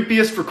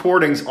creepiest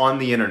recordings on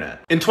the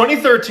internet. In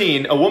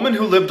 2013, a woman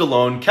who lived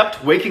alone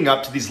kept waking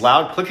up to these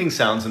loud clicking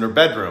sounds in her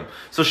bedroom,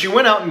 so she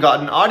went out and got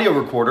an audio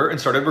recorder and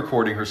started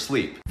recording her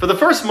sleep. For the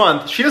first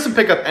month, she doesn't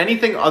pick up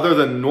anything other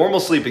than normal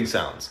sleeping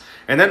sounds.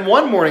 And then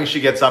one morning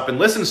she gets up and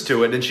listens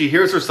to it, and she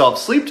hears herself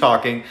sleep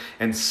talking,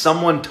 and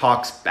someone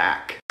talks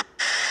back.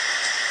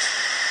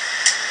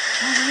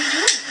 What are you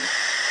doing?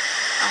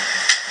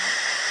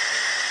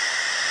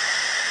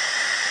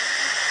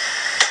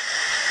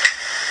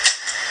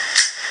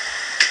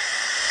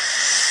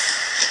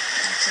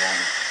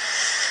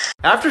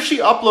 After she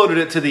uploaded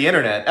it to the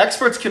internet,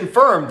 experts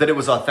confirmed that it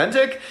was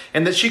authentic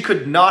and that she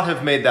could not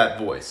have made that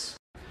voice.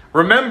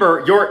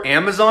 Remember, your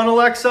Amazon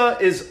Alexa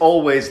is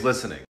always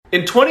listening.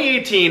 In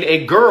 2018,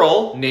 a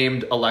girl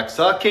named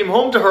Alexa came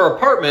home to her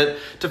apartment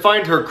to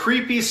find her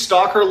creepy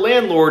stalker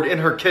landlord in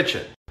her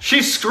kitchen.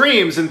 She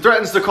screams and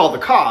threatens to call the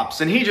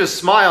cops, and he just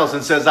smiles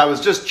and says, I was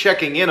just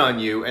checking in on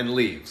you, and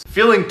leaves.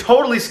 Feeling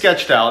totally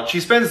sketched out, she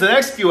spends the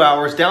next few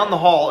hours down the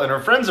hall in her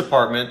friend's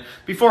apartment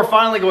before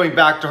finally going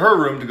back to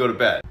her room to go to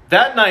bed.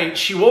 That night,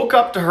 she woke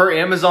up to her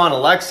Amazon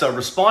Alexa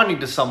responding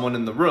to someone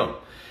in the room.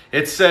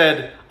 It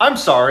said, I'm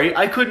sorry,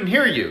 I couldn't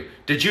hear you.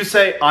 Did you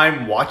say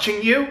I'm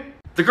watching you?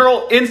 The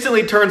girl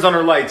instantly turns on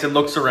her lights and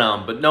looks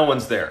around, but no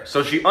one's there.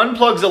 So she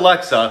unplugs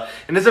Alexa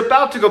and is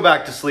about to go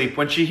back to sleep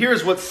when she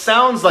hears what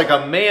sounds like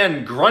a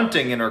man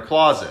grunting in her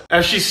closet.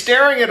 As she's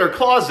staring at her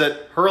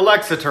closet, her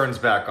Alexa turns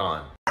back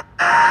on.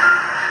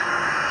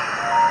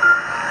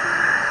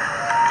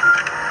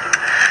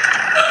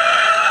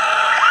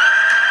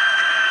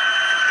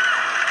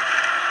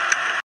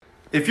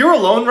 If you're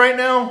alone right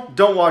now,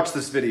 don't watch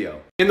this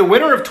video. In the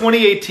winter of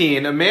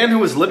 2018, a man who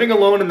was living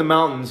alone in the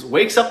mountains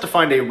wakes up to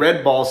find a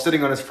red ball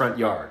sitting on his front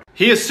yard.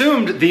 He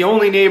assumed the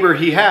only neighbor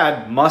he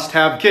had must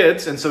have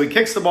kids, and so he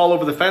kicks the ball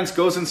over the fence,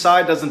 goes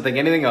inside, doesn't think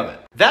anything of it.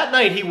 That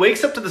night, he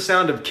wakes up to the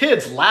sound of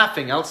kids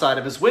laughing outside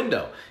of his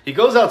window. He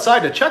goes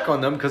outside to check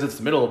on them because it's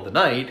the middle of the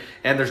night,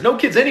 and there's no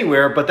kids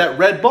anywhere, but that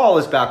red ball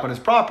is back on his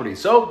property.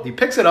 So he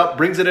picks it up,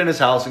 brings it in his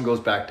house, and goes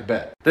back to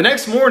bed. The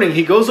next morning,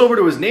 he goes over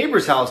to his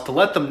neighbor's house to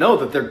let them know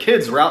that their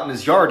kids were out in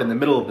his yard in the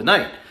middle of the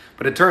night.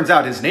 But it turns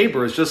out his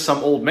neighbor is just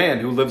some old man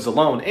who lives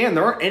alone, and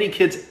there aren't any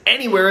kids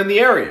anywhere in the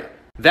area.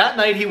 That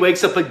night, he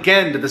wakes up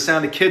again to the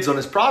sound of kids on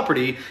his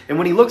property, and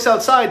when he looks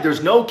outside,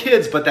 there's no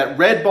kids, but that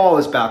red ball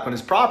is back on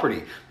his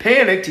property.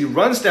 Panicked, he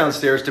runs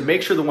downstairs to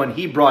make sure the one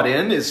he brought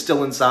in is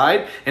still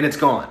inside, and it's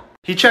gone.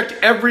 He checked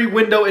every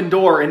window and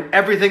door, and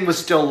everything was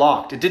still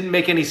locked. It didn't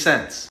make any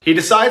sense. He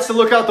decides to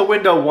look out the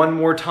window one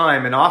more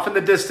time, and off in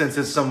the distance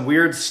is some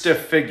weird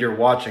stiff figure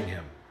watching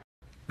him.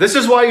 This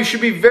is why you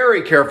should be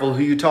very careful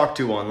who you talk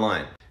to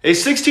online. A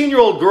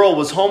 16-year-old girl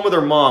was home with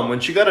her mom when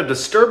she got a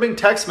disturbing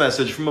text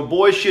message from a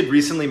boy she had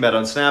recently met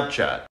on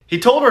Snapchat. He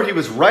told her he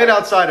was right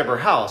outside of her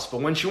house,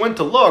 but when she went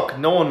to look,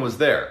 no one was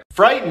there.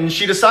 Frightened,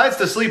 she decides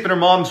to sleep in her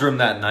mom's room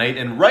that night,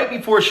 and right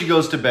before she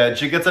goes to bed,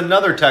 she gets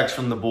another text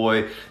from the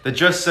boy that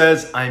just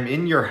says, I'm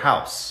in your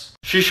house.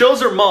 She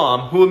shows her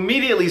mom, who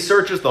immediately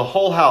searches the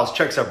whole house,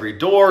 checks every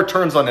door,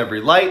 turns on every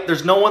light.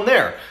 There's no one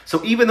there.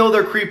 So even though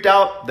they're creeped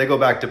out, they go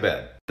back to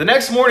bed. The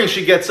next morning,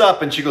 she gets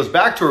up and she goes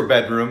back to her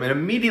bedroom and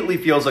immediately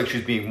feels like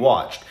she's being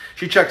watched.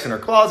 She checks in her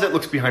closet,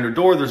 looks behind her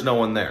door, there's no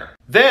one there.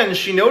 Then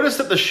she noticed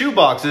that the shoe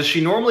boxes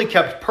she normally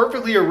kept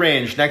perfectly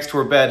arranged next to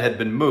her bed had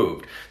been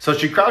moved. So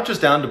she crouches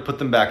down to put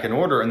them back in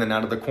order, and then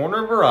out of the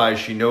corner of her eye,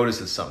 she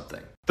notices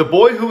something. The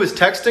boy who was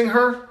texting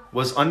her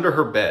was under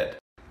her bed.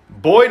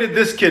 Boy, did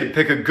this kid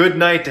pick a good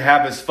night to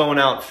have his phone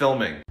out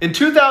filming. In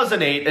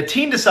 2008, a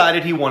teen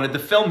decided he wanted to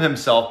film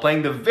himself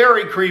playing the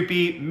very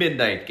creepy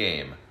Midnight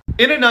Game.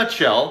 In a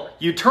nutshell,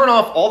 you turn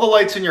off all the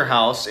lights in your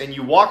house and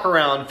you walk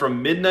around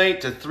from midnight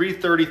to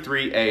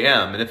 3:33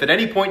 a.m. And if at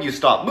any point you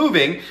stop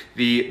moving,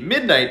 the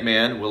Midnight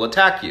Man will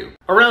attack you.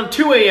 Around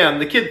 2 a.m.,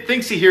 the kid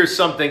thinks he hears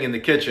something in the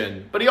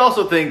kitchen, but he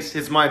also thinks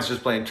his mind's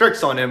just playing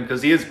tricks on him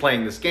because he is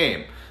playing this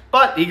game.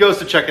 But he goes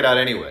to check it out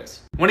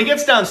anyways. When he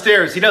gets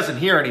downstairs, he doesn't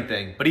hear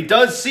anything, but he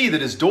does see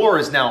that his door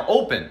is now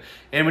open.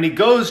 And when he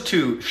goes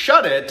to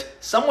shut it,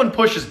 someone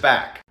pushes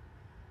back.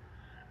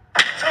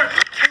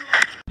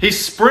 He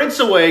sprints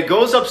away,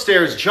 goes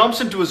upstairs,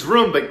 jumps into his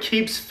room, but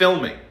keeps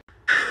filming.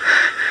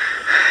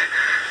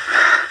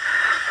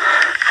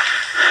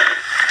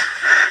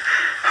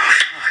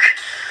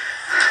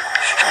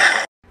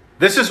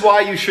 This is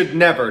why you should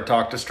never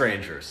talk to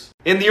strangers.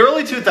 In the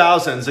early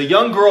 2000s, a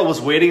young girl was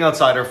waiting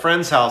outside her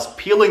friend's house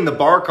peeling the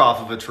bark off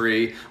of a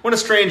tree when a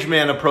strange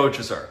man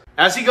approaches her.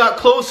 As he got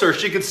closer,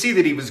 she could see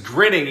that he was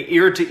grinning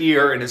ear to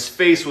ear and his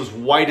face was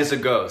white as a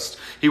ghost.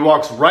 He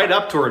walks right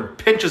up to her and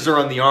pinches her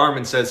on the arm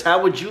and says,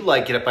 "How would you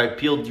like it if I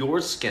peeled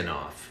your skin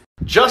off?"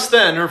 Just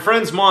then, her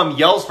friend's mom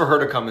yells for her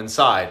to come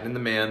inside and the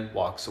man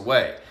walks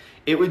away.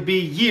 It would be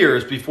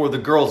years before the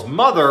girl's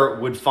mother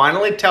would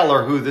finally tell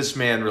her who this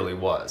man really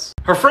was.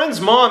 Her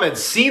friend's mom had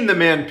seen the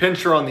man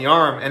pinch her on the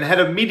arm and had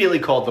immediately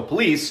called the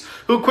police,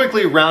 who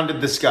quickly rounded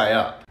this guy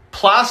up.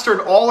 Plastered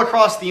all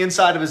across the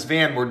inside of his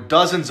van were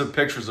dozens of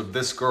pictures of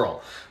this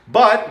girl.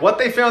 But what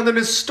they found in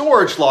his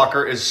storage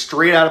locker is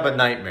straight out of a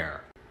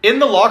nightmare. In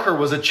the locker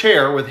was a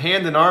chair with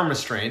hand and arm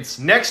restraints.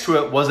 Next to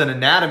it was an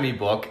anatomy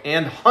book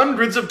and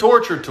hundreds of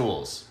torture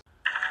tools.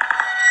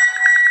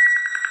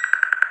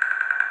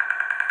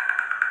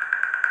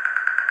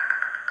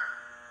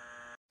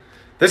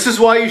 This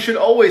is why you should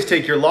always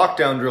take your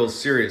lockdown drills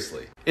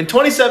seriously. In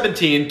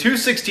 2017, two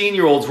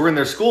 16-year-olds were in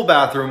their school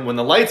bathroom when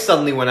the lights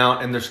suddenly went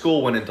out and their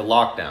school went into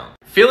lockdown.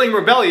 Feeling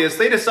rebellious,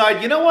 they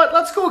decide, you know what,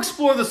 let's go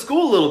explore the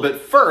school a little bit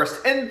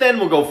first and then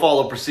we'll go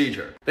follow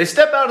procedure. They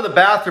step out of the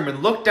bathroom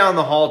and look down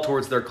the hall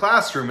towards their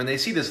classroom and they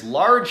see this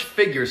large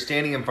figure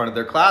standing in front of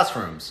their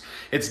classrooms.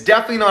 It's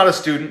definitely not a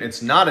student,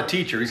 it's not a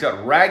teacher. He's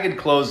got ragged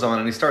clothes on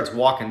and he starts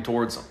walking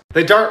towards them.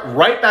 They dart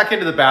right back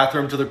into the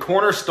bathroom to the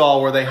corner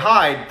stall where they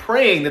hide,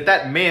 praying that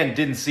that man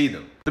didn't see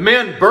them. The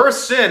man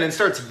bursts in and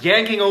starts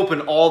yanking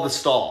open all the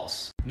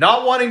stalls.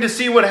 Not wanting to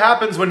see what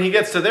happens when he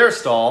gets to their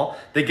stall,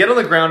 they get on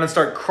the ground and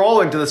start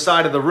crawling to the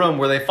side of the room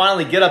where they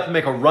finally get up and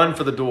make a run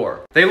for the door.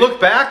 They look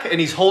back and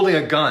he's holding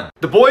a gun.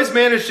 The boys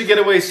manage to get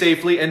away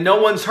safely and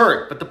no one's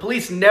hurt, but the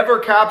police never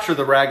capture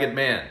the ragged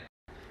man.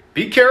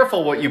 Be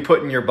careful what you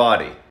put in your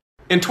body.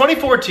 In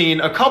 2014,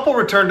 a couple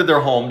returned to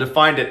their home to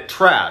find it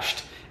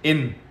trashed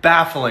in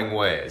baffling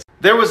ways.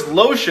 There was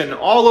lotion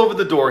all over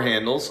the door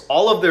handles,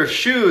 all of their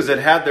shoes had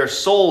had their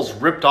soles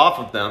ripped off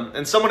of them,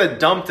 and someone had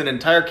dumped an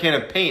entire can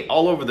of paint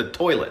all over the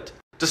toilet.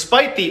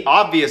 Despite the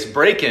obvious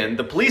break-in,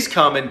 the police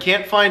come and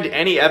can't find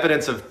any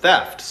evidence of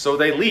theft, so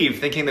they leave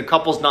thinking the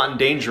couple's not in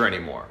danger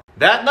anymore.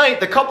 That night,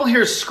 the couple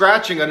hears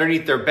scratching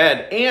underneath their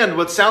bed and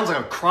what sounds like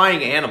a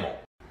crying animal.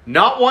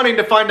 Not wanting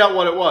to find out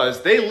what it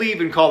was, they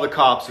leave and call the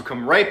cops, who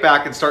come right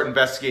back and start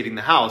investigating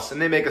the house,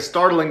 and they make a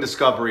startling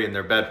discovery in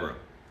their bedroom.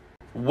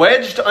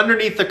 Wedged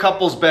underneath the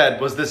couple's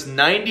bed was this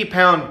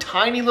 90-pound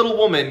tiny little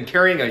woman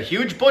carrying a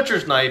huge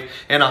butcher's knife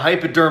and a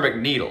hypodermic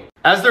needle.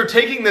 As they're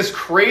taking this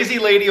crazy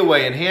lady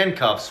away in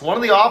handcuffs, one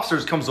of the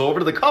officers comes over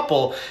to the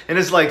couple and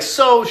is like,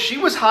 so she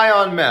was high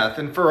on meth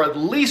and for at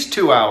least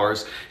 2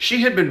 hours,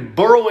 she had been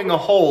burrowing a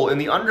hole in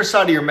the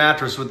underside of your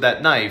mattress with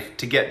that knife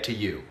to get to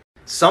you.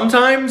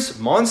 Sometimes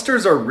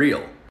monsters are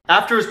real.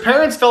 After his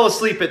parents fell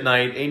asleep at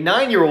night, a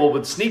 9-year-old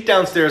would sneak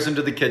downstairs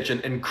into the kitchen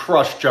and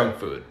crush junk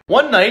food.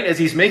 One night, as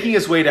he's making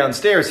his way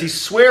downstairs, he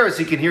swears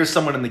he can hear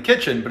someone in the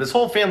kitchen, but his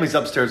whole family's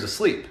upstairs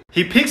asleep.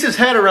 He peeks his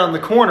head around the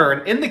corner,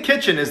 and in the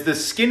kitchen is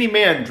this skinny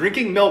man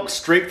drinking milk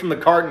straight from the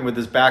carton with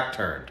his back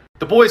turned.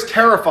 The boy's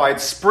terrified,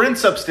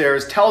 sprints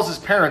upstairs, tells his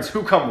parents,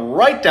 who come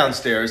right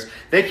downstairs,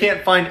 they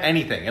can't find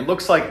anything. It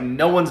looks like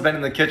no one's been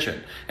in the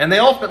kitchen. And they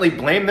ultimately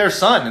blame their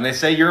son, and they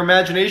say, your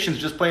imagination's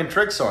just playing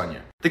tricks on you.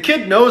 The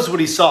kid knows what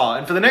he saw,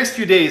 and for the next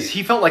few days,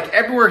 he felt like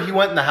everywhere he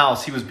went in the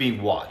house, he was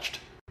being watched.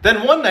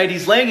 Then one night,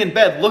 he's laying in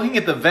bed looking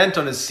at the vent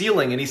on his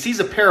ceiling, and he sees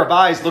a pair of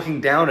eyes looking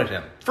down at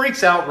him.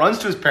 Freaks out, runs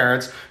to his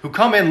parents, who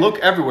come in, look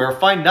everywhere,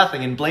 find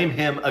nothing, and blame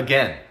him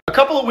again. A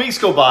couple of weeks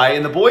go by,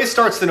 and the boy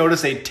starts to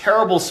notice a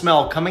terrible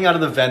smell coming out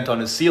of the vent on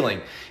his ceiling.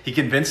 He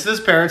convinces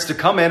his parents to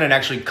come in and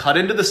actually cut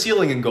into the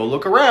ceiling and go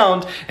look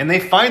around, and they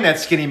find that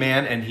skinny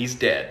man, and he's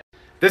dead.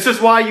 This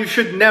is why you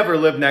should never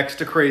live next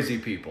to crazy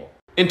people.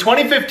 In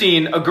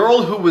 2015, a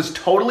girl who was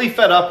totally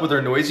fed up with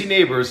her noisy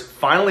neighbors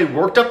finally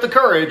worked up the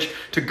courage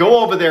to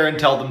go over there and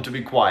tell them to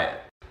be quiet.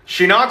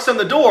 She knocks on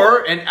the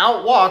door and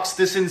out walks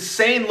this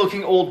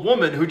insane-looking old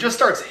woman who just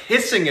starts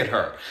hissing at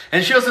her.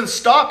 And she doesn't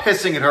stop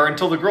hissing at her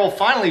until the girl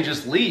finally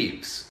just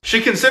leaves. She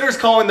considers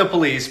calling the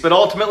police, but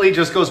ultimately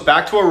just goes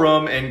back to her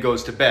room and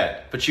goes to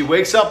bed. But she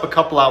wakes up a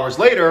couple hours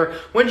later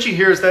when she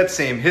hears that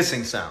same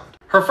hissing sound.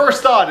 Her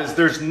first thought is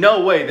there's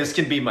no way this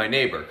can be my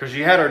neighbor because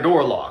she had her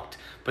door locked.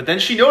 But then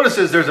she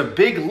notices there's a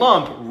big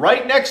lump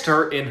right next to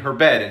her in her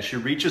bed, and she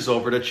reaches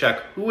over to check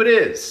who it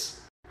is.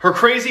 Her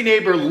crazy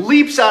neighbor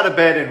leaps out of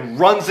bed and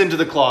runs into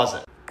the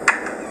closet.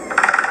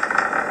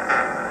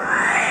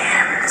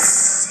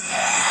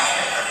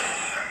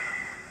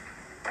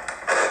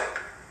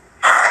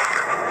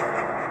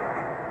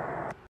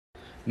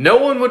 No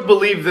one would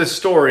believe this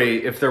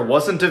story if there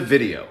wasn't a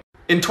video.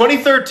 In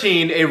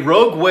 2013, a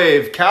rogue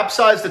wave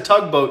capsized a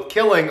tugboat,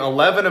 killing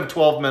 11 of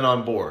 12 men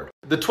on board.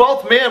 The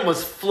 12th man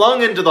was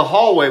flung into the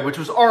hallway, which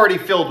was already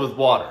filled with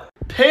water.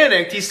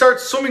 Panicked, he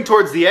starts swimming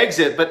towards the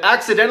exit, but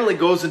accidentally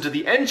goes into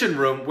the engine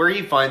room where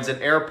he finds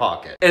an air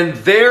pocket. And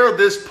there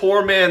this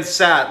poor man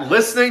sat,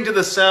 listening to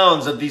the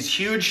sounds of these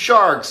huge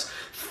sharks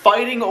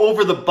fighting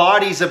over the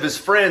bodies of his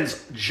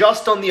friends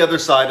just on the other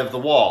side of the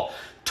wall.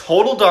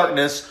 Total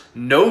darkness,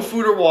 no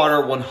food or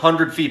water,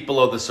 100 feet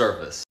below the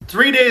surface.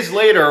 3 days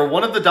later,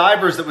 one of the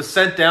divers that was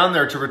sent down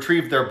there to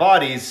retrieve their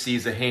bodies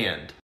sees a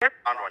hand.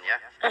 Found one, yeah?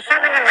 He's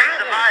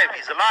alive,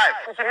 he's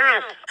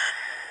alive.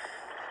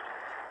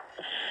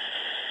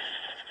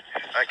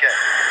 Okay.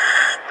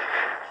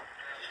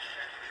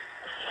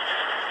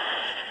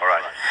 All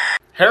right.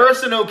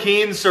 Harrison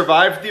O'Keefe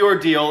survived the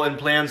ordeal and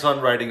plans on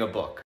writing a book.